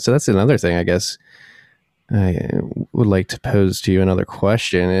 China. So that's another thing, I guess, I would like to pose to you. Another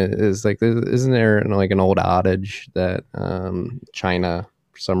question is like, isn't there like an old adage that China,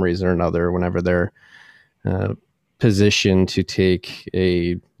 for some reason or another, whenever they're positioned to take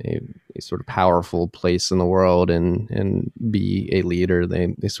a sort of powerful place in the world and be a leader,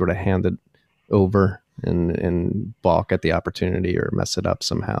 they sort of hand it over and balk at the opportunity or mess it up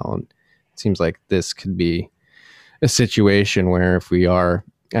somehow. And it seems like this could be a situation where if we are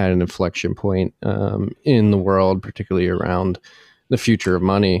at an inflection point in the world, particularly around the future of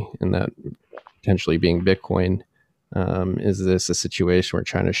money and that potentially being Bitcoin, is this a situation where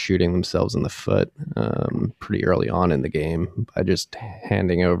China's shooting themselves in the foot pretty early on in the game by just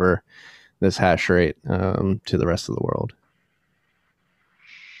handing over this hash rate to the rest of the world?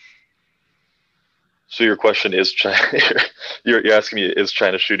 So your question is, China, you're asking me, is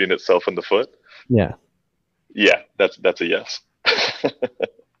China shooting itself in the foot? Yeah. Yeah, that's a yes.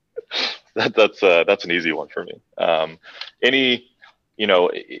 That's an easy one for me.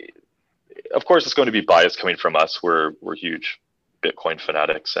 Of course, it's going to be bias coming from us. We're huge Bitcoin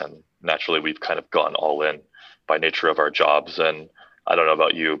fanatics, and naturally, we've kind of gone all in by nature of our jobs. And I don't know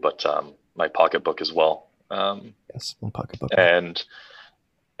about you, but my pocketbook as well. Yes, my pocketbook. And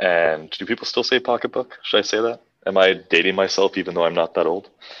do people still say pocketbook? Should I say that? Am I dating myself even though I'm not that old?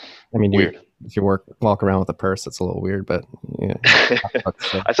 I mean, weird. If you walk around with a purse, it's a little weird, but yeah.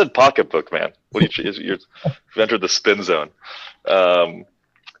 I said pocketbook, man. What you've entered the spin zone. Yeah,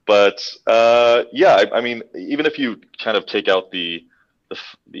 I mean, even if you kind of take out the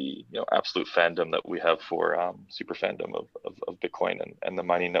absolute fandom that we have for super fandom of Bitcoin and the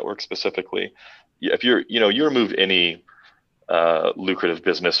mining network specifically, if you remove any lucrative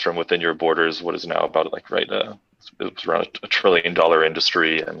business from within your borders, what is now about it's around a $1 trillion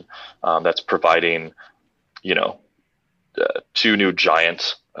industry, and that's providing, two new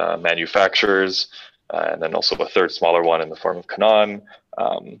giant manufacturers, and then also a third smaller one in the form of Canaan.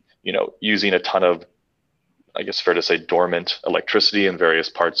 Using a ton of, I guess fair to say, dormant electricity in various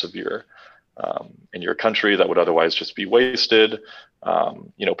parts of your in your country that would otherwise just be wasted.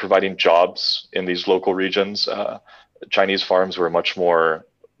 Providing jobs in these local regions. Chinese farms were much more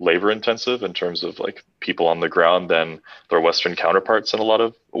labor intensive in terms of like people on the ground than their Western counterparts in a lot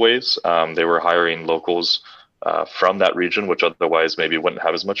of ways. They were hiring locals from that region, which otherwise maybe wouldn't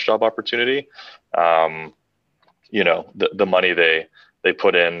have as much job opportunity. The money they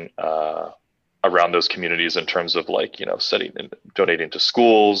put in around those communities in terms of setting and donating to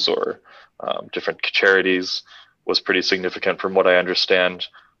schools or different charities was pretty significant from what I understand.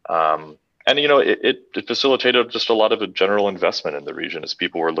 And it facilitated just a lot of a general investment in the region as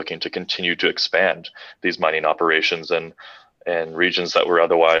people were looking to continue to expand these mining operations and regions that were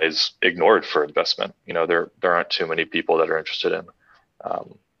otherwise ignored for investment. There aren't too many people that are interested in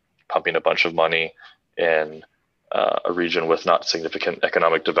pumping a bunch of money in a region with not significant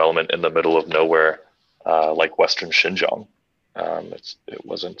economic development in the middle of nowhere, like Western Xinjiang.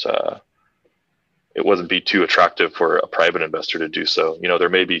 It wasn't be too attractive for a private investor to do so. There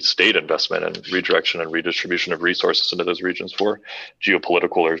may be state investment and redirection and redistribution of resources into those regions for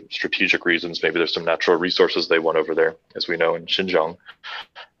geopolitical or strategic reasons. Maybe there's some natural resources they want over there, as we know in Xinjiang.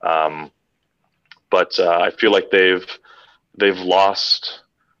 But I feel like they've lost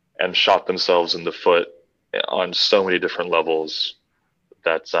and shot themselves in the foot on so many different levels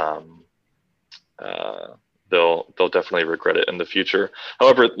that they'll definitely regret it in the future.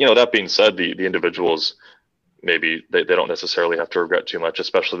 However, that being said, the individuals, maybe they don't necessarily have to regret too much,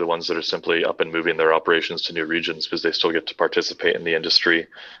 especially the ones that are simply up and moving their operations to new regions, because they still get to participate in the industry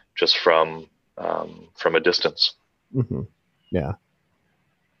just from a distance. Mm-hmm. Yeah.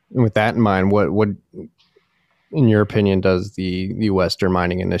 And with that in mind, what in your opinion does the Western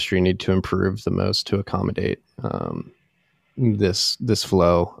mining industry need to improve the most to accommodate this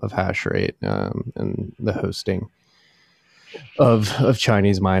flow of hash rate and the hosting of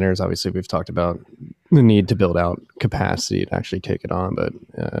Chinese miners? Obviously, we've talked about the need to build out capacity to actually take it on, but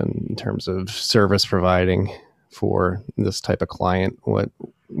in terms of service providing for this type of client, what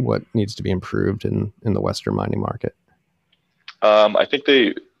needs to be improved in the Western mining market? I think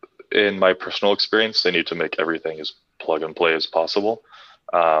in my personal experience, they need to make everything as plug and play as possible.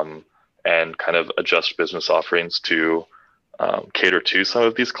 and kind of adjust business offerings to cater to some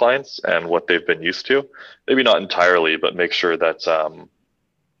of these clients and what they've been used to. Maybe not entirely, but make sure that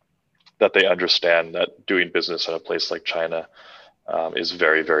that they understand that doing business in a place like China is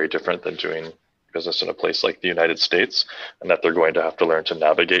very, very different than doing business in a place like the United States, and that they're going to have to learn to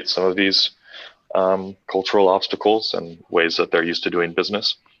navigate some of these cultural obstacles and ways that they're used to doing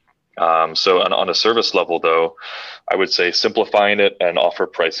business. So on a service level, though, I would say simplifying it and offer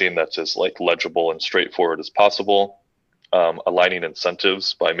pricing that's as like legible and straightforward as possible. Aligning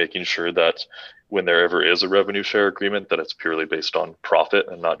incentives by making sure that when there ever is a revenue share agreement, that it's purely based on profit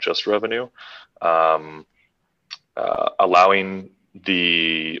and not just revenue. Allowing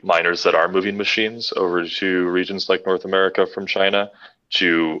the miners that are moving machines over to regions like North America from China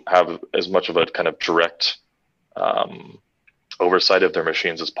to have as much of a kind of direct oversight of their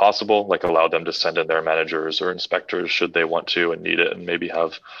machines as possible, like allow them to send in their managers or inspectors should they want to and need it, and maybe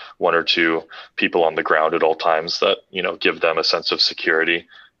have one or two people on the ground at all times that, you know, give them a sense of security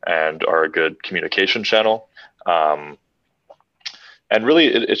and are a good communication channel. And really,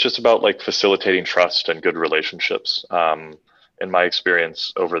 it's just about like facilitating trust and good relationships. In my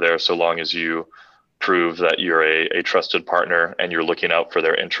experience over there, so long as you prove that you're a trusted partner and you're looking out for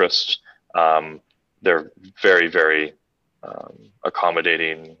their interests, they're very, very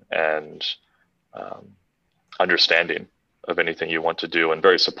accommodating and understanding of anything you want to do, and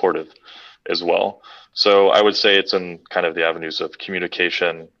very supportive as well. So I would say it's in kind of the avenues of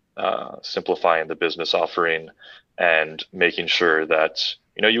communication, simplifying the business offering, and making sure that,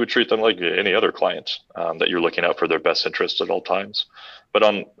 you know, you would treat them like any other client, that you're looking out for their best interest at all times. But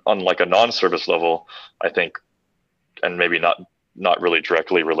on like a non-service level, I think, and maybe not really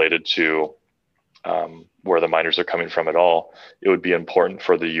directly related to where the miners are coming from at all, it would be important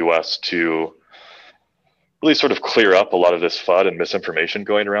for the US to really sort of clear up a lot of this FUD and misinformation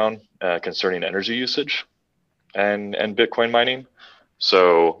going around concerning energy usage and Bitcoin mining.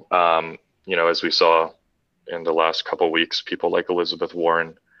 So, you know, as we saw in the last couple of weeks, people like Elizabeth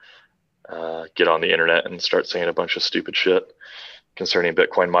Warren get on the internet and start saying a bunch of stupid shit concerning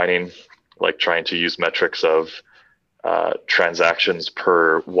Bitcoin mining, like trying to use metrics of transactions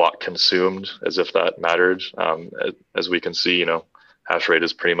per watt consumed, as if that mattered. As we can see, you know, hash rate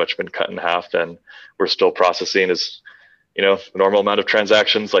has pretty much been cut in half, and we're still processing as, you know, the normal amount of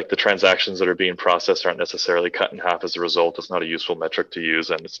transactions. Like the transactions that are being processed aren't necessarily cut in half as a result. It's not a useful metric to use,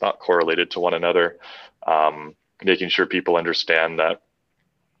 and it's not correlated to one another. Making sure people understand that,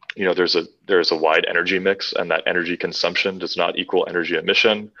 you know, there's a wide energy mix, and that energy consumption does not equal energy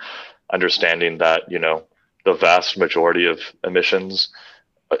emission. Understanding that, you know, the vast majority of emissions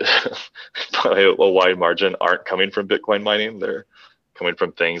by a wide margin aren't coming from Bitcoin mining. They're coming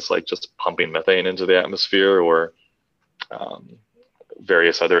from things like just pumping methane into the atmosphere, or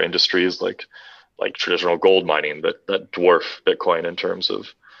various other industries like traditional gold mining that dwarf Bitcoin in terms of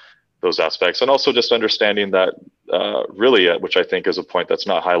those aspects. And also just understanding that really, which I think is a point that's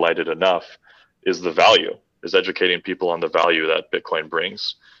not highlighted enough, is the value, is educating people on the value that Bitcoin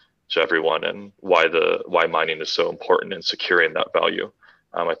brings to everyone, and why mining is so important in securing that value.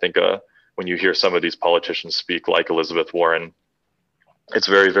 I think when you hear some of these politicians speak, like Elizabeth Warren, it's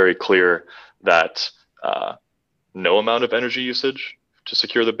very, very clear that no amount of energy usage to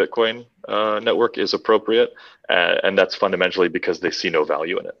secure the Bitcoin network is appropriate, and that's fundamentally because they see no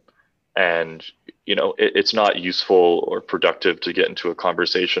value in it. And, you know, it's not useful or productive to get into a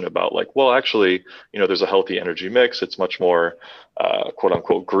conversation about like, well, actually, you know, there's a healthy energy mix. It's much more quote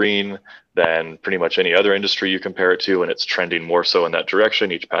unquote green than pretty much any other industry you compare it to, and it's trending more so in that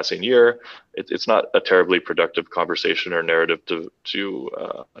direction each passing year. It's not a terribly productive conversation or narrative to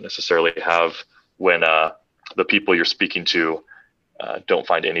necessarily have when the people you're speaking to don't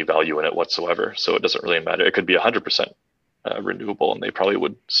find any value in it whatsoever. So it doesn't really matter. It could be 100% renewable, and they probably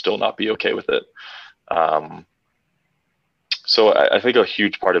would still not be okay with it. So I think a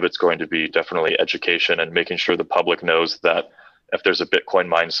huge part of it's going to be definitely education, and making sure the public knows that if there's a Bitcoin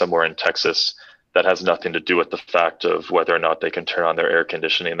mine somewhere in Texas, that has nothing to do with the fact of whether or not they can turn on their air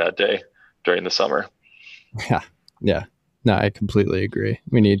conditioning that day during the summer. Yeah. No, I completely agree.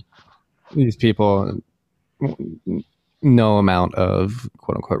 We need these people. No amount of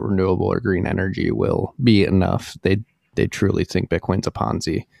quote unquote renewable or green energy will be enough. They truly think Bitcoin's a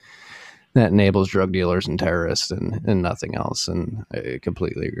Ponzi that enables drug dealers and terrorists and nothing else. And I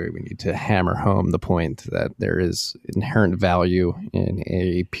completely agree. We need to hammer home the point that there is inherent value in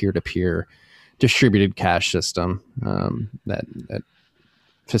a peer-to-peer distributed cash system that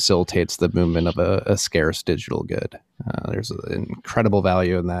facilitates the movement of a scarce digital good. There's an incredible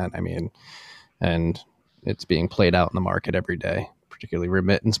value in that. I mean, and it's being played out in the market every day, particularly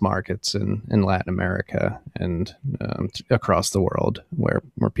remittance markets in Latin America and across the world where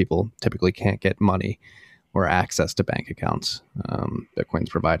people typically can't get money or access to bank accounts. Bitcoin's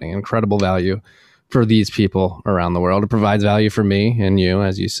providing incredible value for these people around the world. It provides value for me and you,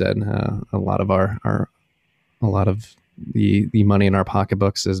 as you said. A lot of the money in our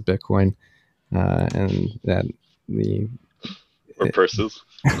pocketbooks is Bitcoin, and that Or purses.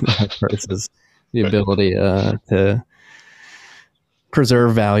 versus the ability to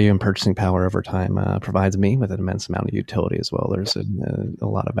preserve value and purchasing power over time provides me with an immense amount of utility as well. There's a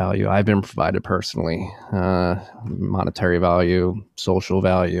lot of value I've been provided personally, monetary value, social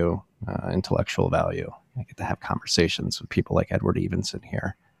value, intellectual value. I get to have conversations with people like Edward Evenson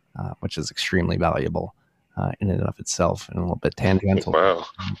here, which is extremely valuable in and of itself, and a little bit tangential. Wow.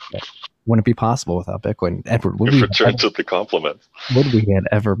 Wouldn't be possible without Bitcoin. Edward, would Return to the compliment. we have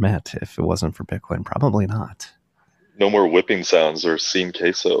ever met if it wasn't for Bitcoin? Probably not. No more whipping sounds or scene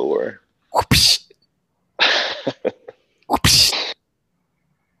queso or.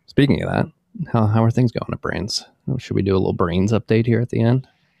 Speaking of that, how are things going at Brains? Should we do a little Brains update here at the end?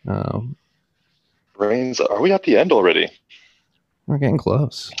 Brains, are we at the end already? We're getting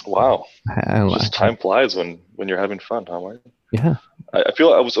close. Wow. Just time flies when you're having fun, huh, Martin? Yeah. I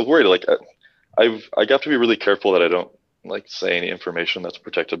feel I was worried. Like I have to be really careful that I don't say any information that's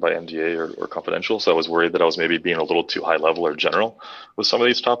protected by NDA or confidential. So I was worried that I was maybe being a little too high level or general with some of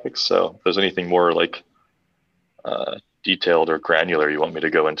these topics. So if there's anything more detailed or granular you want me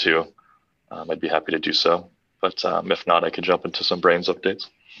to go into, I'd be happy to do so. But if not, I could jump into some Brains updates.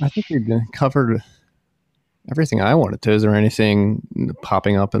 I think you covered everything I wanted to. Is there anything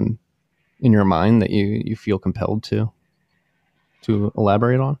popping up in your mind that you feel compelled to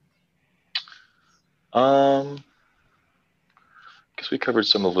elaborate on? I guess we covered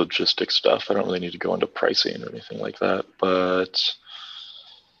some of the logistics stuff. I don't really need to go into pricing or anything like that, but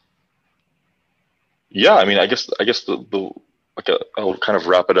yeah, I mean, I guess I'll kind of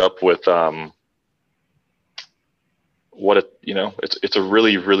wrap it up with it's a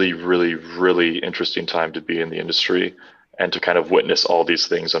really, really, really, really interesting time to be in the industry and to kind of witness all these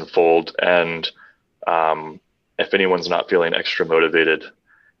things unfold. And if anyone's not feeling extra motivated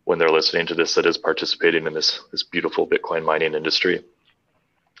when they're listening to this, that is participating in this beautiful Bitcoin mining industry,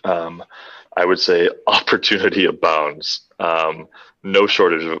 I would say opportunity abounds. No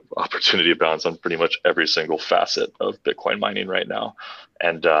shortage of opportunity abounds on pretty much every single facet of Bitcoin mining right now.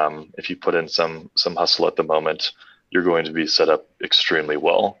 And if you put in some hustle at the moment, you're going to be set up extremely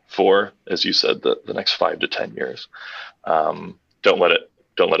well for, as you said, the next 5 to 10 years. Don't let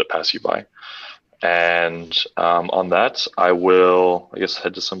it pass you by. And on that, I will,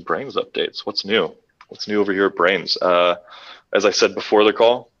 head to some Brains updates. What's new? What's new over here at Brains? As I said before the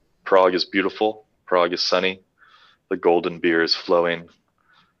call, Prague is beautiful. Prague is sunny. The golden beer is flowing.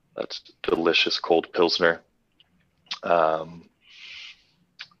 That's delicious cold Pilsner.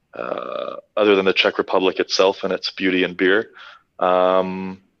 Other than the Czech Republic itself and its beauty and beer,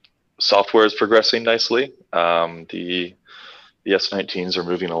 software is progressing nicely. The S19s are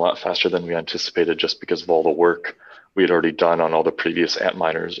moving a lot faster than we anticipated just because of all the work we had already done on all the previous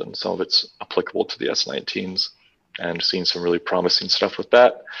Antminers, and some of it's applicable to the S19s, and seeing some really promising stuff with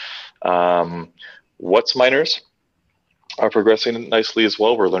that. What's miners are progressing nicely as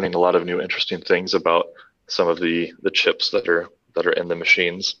well. We're learning a lot of new interesting things about some of the chips that are in the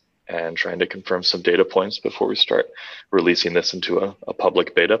machines, and trying to confirm some data points before we start releasing this into a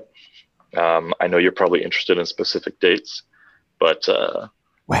public beta. I know you're probably interested in specific dates, but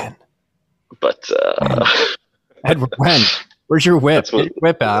when? But Edward, when? Where's your whip? Get your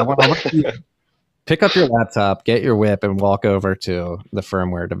whip out. I want you pick up your laptop, get your whip, and walk over to the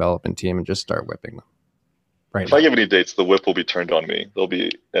firmware development team and just start whipping them. Right. If I give any dates, the whip will be turned on me. There'll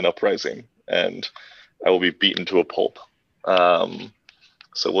be an uprising, and I will be beaten to a pulp.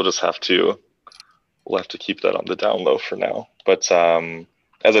 So we'll have to keep that on the down low for now. But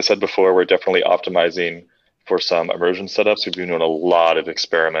as I said before, we're definitely optimizing for some immersion setups. We've been doing a lot of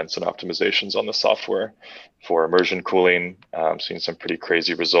experiments and optimizations on the software for immersion cooling, seeing some pretty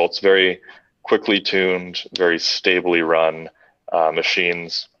crazy results. Very quickly tuned, very stably run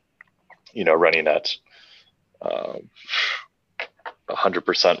machines, running at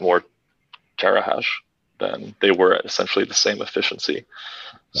 100% more terahash than they were at essentially the same efficiency.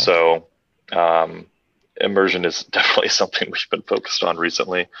 Yeah. So immersion is definitely something we've been focused on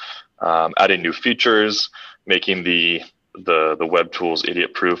recently. Adding new features, making the web tools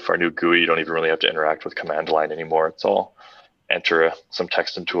idiot proof. Our new GUI, you don't even really have to interact with command line anymore. It's all enter some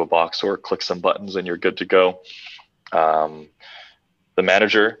text into a box or click some buttons and you're good to go. The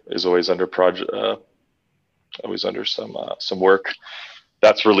manager is always under always under some work.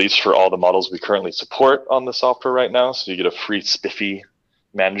 That's released for all the models we currently support on the software right now. So you get a free Spiffy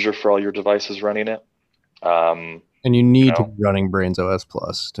manager for all your devices running it. And you need to be running Brains OS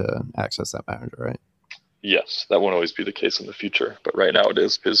Plus to access that manager, right? Yes, that won't always be the case in the future, but right now it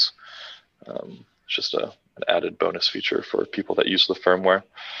is because it's just an added bonus feature for people that use the firmware.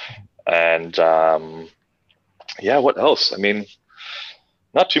 And yeah, what else? I mean,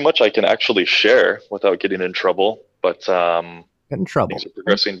 not too much I can actually share without getting in trouble, but get in trouble. Things are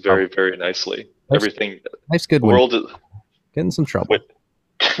progressing very, very nicely. Everything. Nice, good. The world is get in some trouble.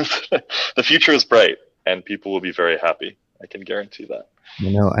 The future is bright, and people will be very happy. I can guarantee that. I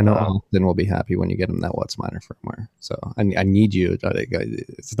know. Austin will be happy when you get him that WhatsMiner firmware. So I need you.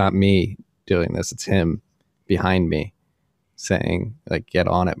 It's not me doing this; it's him behind me saying, like, "Get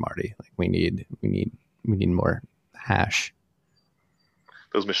on it, Marty. Like, we need more hash."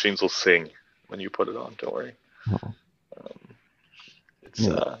 Those machines will sing when you put it on. Don't worry. Oh.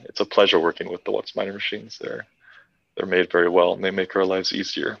 It's a pleasure working with the WhatsMiner machines. They're made very well, and they make our lives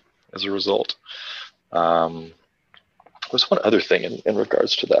easier as a result. There's one other thing in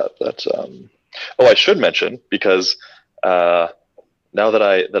regards to that I should mention, because now that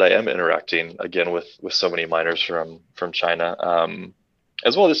I am interacting again with so many miners from China,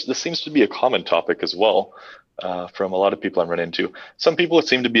 as well, this seems to be a common topic as well from a lot of people I'm running into. Some people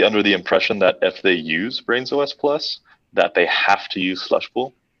seem to be under the impression that if they use Brains OS Plus, that they have to use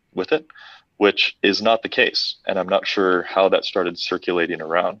Slushpool with it, which is not the case. And I'm not sure how that started circulating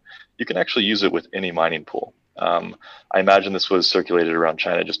around. You can actually use it with any mining pool. I imagine this was circulated around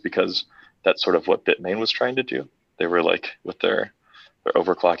China just because that's sort of what Bitmain was trying to do. They were like, with their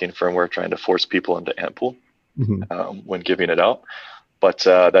overclocking firmware, trying to force people into Antpool when giving it out. But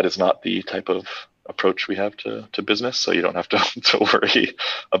that is not the type of approach we have to business, so you don't have to worry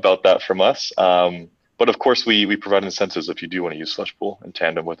about that from us. But of course, we provide incentives if you do want to use Slushpool in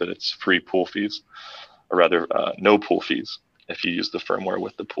tandem with it. It's free pool fees, or rather no pool fees if you use the firmware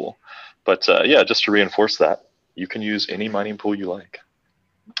with the pool. But yeah, just to reinforce that, you can use any mining pool you like.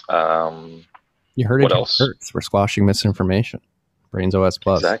 You heard it. What else? We're squashing misinformation. Brains OS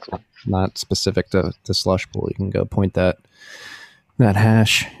Plus, exactly. Not specific to Slushpool. You can go point that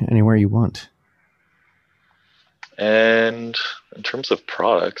hash anywhere you want. And in terms of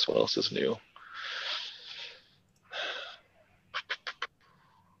products, what else is new?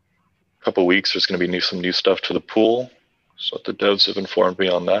 Couple weeks, there's going to be some new stuff to the pool. So the devs have informed me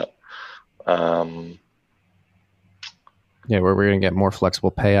on that. Yeah, we're going to get more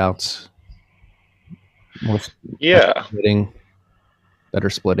flexible payouts. Better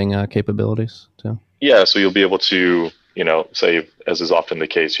splitting capabilities too. Yeah, so you'll be able to, say, as is often the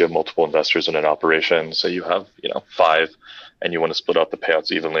case, you have multiple investors in an operation. So you have, 5, and you want to split out the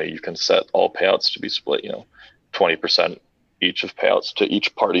payouts evenly. You can set all payouts to be split, 20% each of payouts to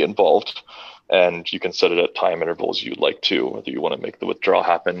each party involved. And you can set it at time intervals you'd like to, whether you want to make the withdrawal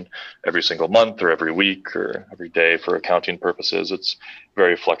happen every single month or every week or every day for accounting purposes. It's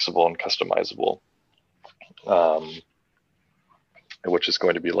very flexible and customizable, which is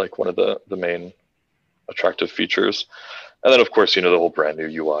going to be like one of the main attractive features. And then, of course, the whole brand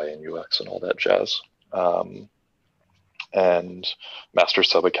new UI and UX and all that jazz. And master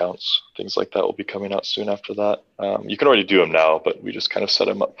sub accounts, things like that will be coming out soon after that. You can already do them now, but we just kind of set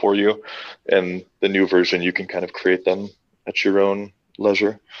them up for you. And the new version, you can kind of create them at your own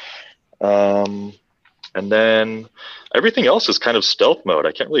leisure. And then everything else is kind of stealth mode.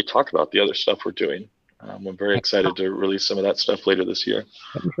 I can't really talk about the other stuff we're doing. I'm very excited to release some of that stuff later this year.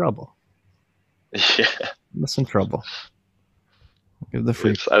 Get in trouble. Yeah. That's in trouble. Give the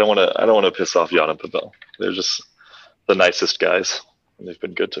free. I don't want to piss off Jan and Pavel. They're just the nicest guys, and they've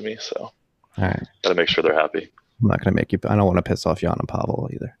been good to me. So, all right, gotta make sure they're happy. I'm not gonna make you. I don't want to piss off Jan and Pavel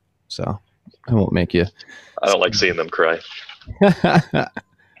either. So, I won't make you. I don't like seeing them cry. I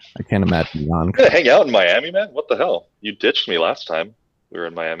can't imagine Jan. You're gonna hang out in Miami, man? What the hell? You ditched me last time we were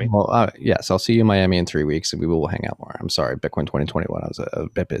in Miami. Well, yes, I'll see you in Miami in 3 weeks, and we will hang out more. I'm sorry, Bitcoin 2021. I was a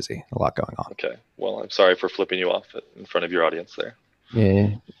bit busy, a lot going on. Okay. Well, I'm sorry for flipping you off in front of your audience there.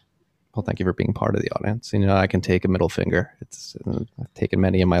 Yeah. Well, thank you for being part of the audience. I can take a middle finger. I've taken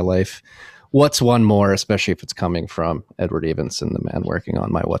many in my life. What's one more, especially if it's coming from Edward Evenson, the man working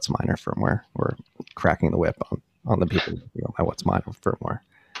on my WhatsMiner firmware, or cracking the whip on the people working on my WhatsMiner firmware.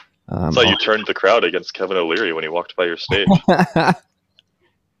 I thought you turned the crowd against Kevin O'Leary when he walked by your stage.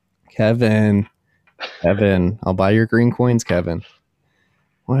 Kevin, I'll buy your green coins, Kevin.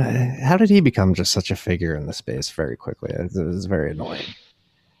 How did he become just such a figure in the space very quickly? It was very annoying.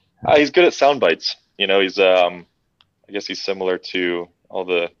 He's good at sound bites. He's I guess he's similar to all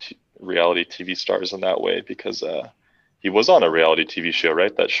the reality TV stars in that way because he was on a reality TV show,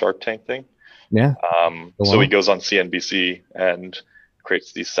 right? That Shark Tank thing. Yeah. So he goes on CNBC and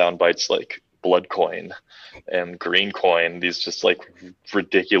creates these sound bites like blood coin and green coin, these just like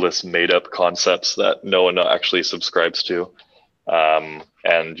ridiculous made up concepts that no one actually subscribes to.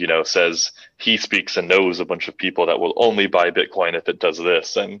 And, you know, says he speaks and knows a bunch of people that will only buy Bitcoin if it does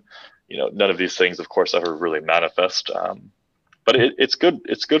this. And, you know, none of these things, of course, ever really manifest. But it's good.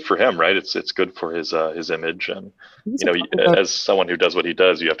 It's good for him, right? It's good for his image. And, you know, as someone who does what he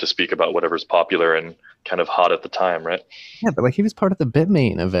does, you have to speak about whatever's popular and kind of hot at the time, right? Yeah, but like he was part of the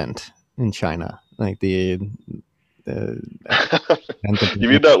Bitmain event in China, like the You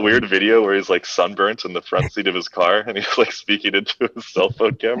mean that weird video where he's like sunburnt in the front seat of his car and he's like speaking into his cell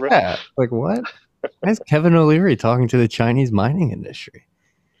phone camera? Yeah, like what? Why is Kevin O'Leary talking to the Chinese mining industry?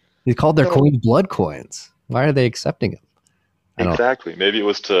 He called their coins blood coins. Why are they accepting him? Exactly. Maybe it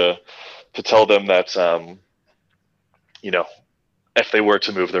was to tell them that, you know, if they were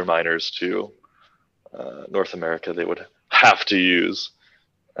to move their miners to North America, they would have to use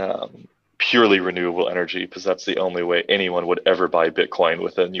purely renewable energy because that's the only way anyone would ever buy Bitcoin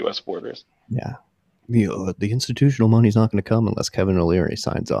within U.S. borders. Yeah. The institutional money's not going to come unless Kevin O'Leary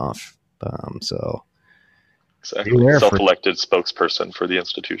signs off. So exactly. Self-elected spokesperson for the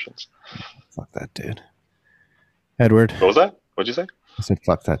institutions. Fuck that dude. Edward. What was that? What'd you say? I said,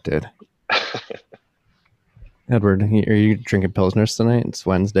 fuck that dude. Edward, are you drinking Pilsners tonight? It's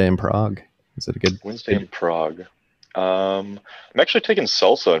Wednesday in Prague. Is it a good Wednesday in Prague? I'm actually taking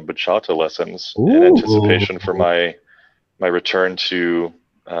salsa and bachata lessons in anticipation for my return to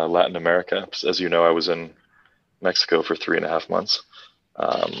Latin America. As you know, I was in Mexico for 3.5 months,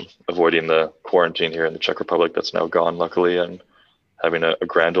 avoiding the quarantine here in the Czech Republic that's now gone, luckily, and having a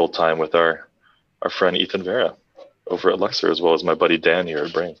grand old time with our friend Ethan Vera over at Luxor, as well as my buddy Dan here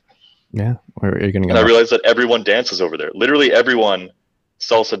at Brain. Yeah, where are you going to go? And I realized that everyone dances over there. Literally everyone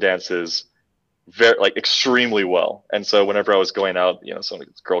salsa dances very extremely well. And so whenever I was going out, you know, some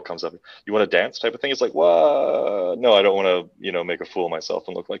girl comes up, you want to dance type of thing. It's like, well, no, I don't want to, you know, make a fool of myself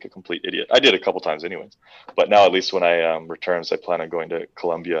and look like a complete idiot. I did a couple times anyways, but now at least when I return, I plan on going to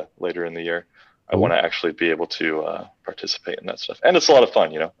Colombia later in the year. I want to actually be able to participate in that stuff. And it's a lot of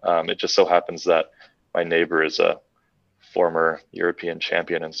fun, you know. It just so happens that my neighbor is a former European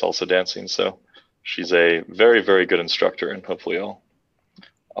champion in salsa dancing. So she's a very, very good instructor, and hopefully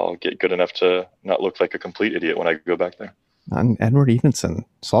I'll get good enough to not look like a complete idiot when I go back there. Edward Evenson,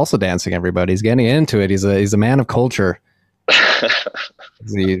 salsa dancing. Everybody's getting into it. He's a man of culture.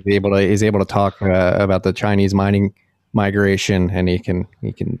 He's able to talk about the Chinese mining migration, and he can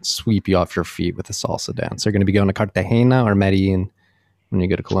sweep you off your feet with a salsa dance. They're going to be going to Cartagena or Medellin when you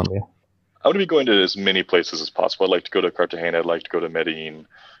go to Colombia. I would be going to as many places as possible. I'd like to go to Cartagena. I'd like to go to Medellin.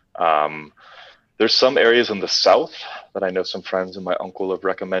 There's some areas in the south that I know some friends and my uncle have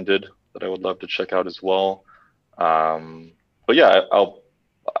recommended that I would love to check out as well. But yeah,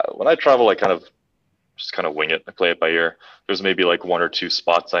 when I travel, I kind of wing it. I play it by ear. There's maybe like 1 or 2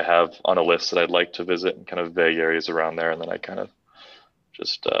 spots I have on a list that I'd like to visit, and kind of vague areas around there. And then I kind of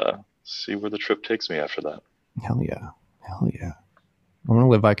just see where the trip takes me after that. Hell yeah. I want to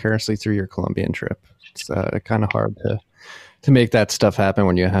live vicariously through your Colombian trip. It's kind of hard to make that stuff happen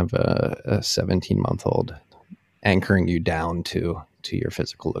when you have a 17-month-old anchoring you down to your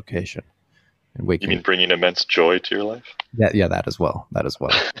physical location. And you mean bringing immense joy to your life? Yeah, that as well.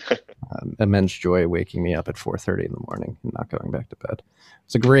 Immense joy waking me up at 4:30 in the morning and not going back to bed.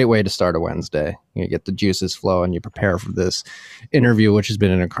 It's a great way to start a Wednesday. You get the juices flowing, you prepare for this interview, which has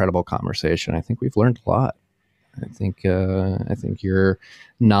been an incredible conversation. I think we've learned a lot. I think your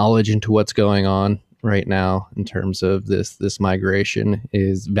knowledge into what's going on right now in terms of this migration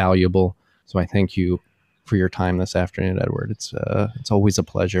is valuable. So I thank you for your time this afternoon, Edward. It's always a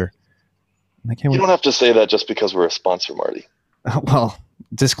pleasure. You don't have to say that just because we're a sponsor, Marty. Well,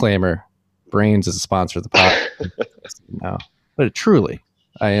 disclaimer: Brains is a sponsor of the podcast. No, but truly,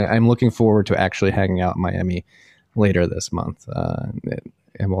 I'm looking forward to actually hanging out in Miami later this month,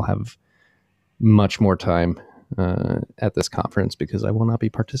 and we'll have much more time at this conference because I will not be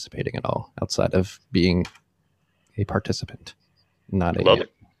participating at all outside of being a participant, not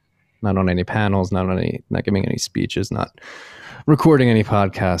on any panels, not giving any speeches, not recording any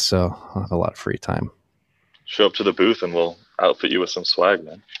podcasts. So I'll have a lot of free time. Show up to the booth and we'll outfit you with some swag,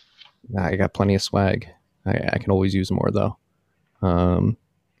 man. I got plenty of swag. I can always use more though.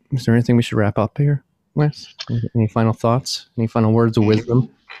 Is there anything we should wrap up here, Wes? Any final thoughts? Any final words of wisdom?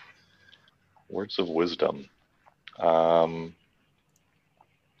 Words of wisdom. I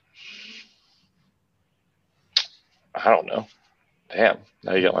don't know. Damn,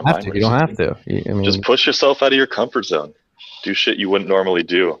 now you got my mind. You don't have to. I mean, just push yourself out of your comfort zone. Do shit you wouldn't normally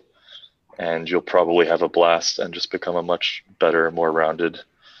do. And you'll probably have a blast and just become a much better, more rounded,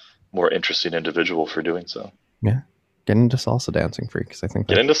 more interesting individual for doing so. Yeah. Get into salsa dancing, freaks. I think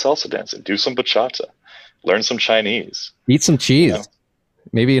Get into salsa dancing. Do some bachata. Learn some Chinese. Eat some cheese. You know?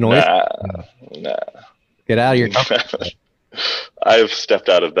 Maybe an oyster. Nah. Get out of your comfort zone. I've stepped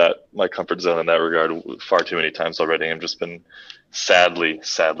out of my comfort zone in that regard far too many times already. I've just been sadly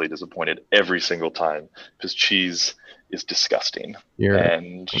disappointed every single time because cheese is disgusting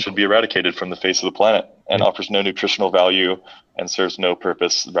and should be eradicated from the face of the planet and offers no nutritional value and serves no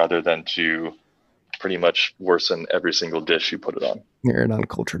purpose rather than to pretty much worsen every single dish you put it on. You're an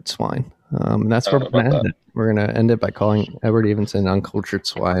uncultured swine. And that's where we're going to end it. We're going to end it by calling Edward Evenson an uncultured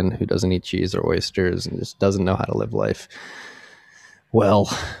swine who doesn't eat cheese or oysters and just doesn't know how to live life. Well,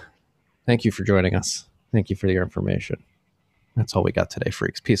 thank you for joining us. Thank you for your information. That's all we got today,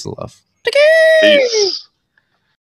 freaks. Peace and love. Peace.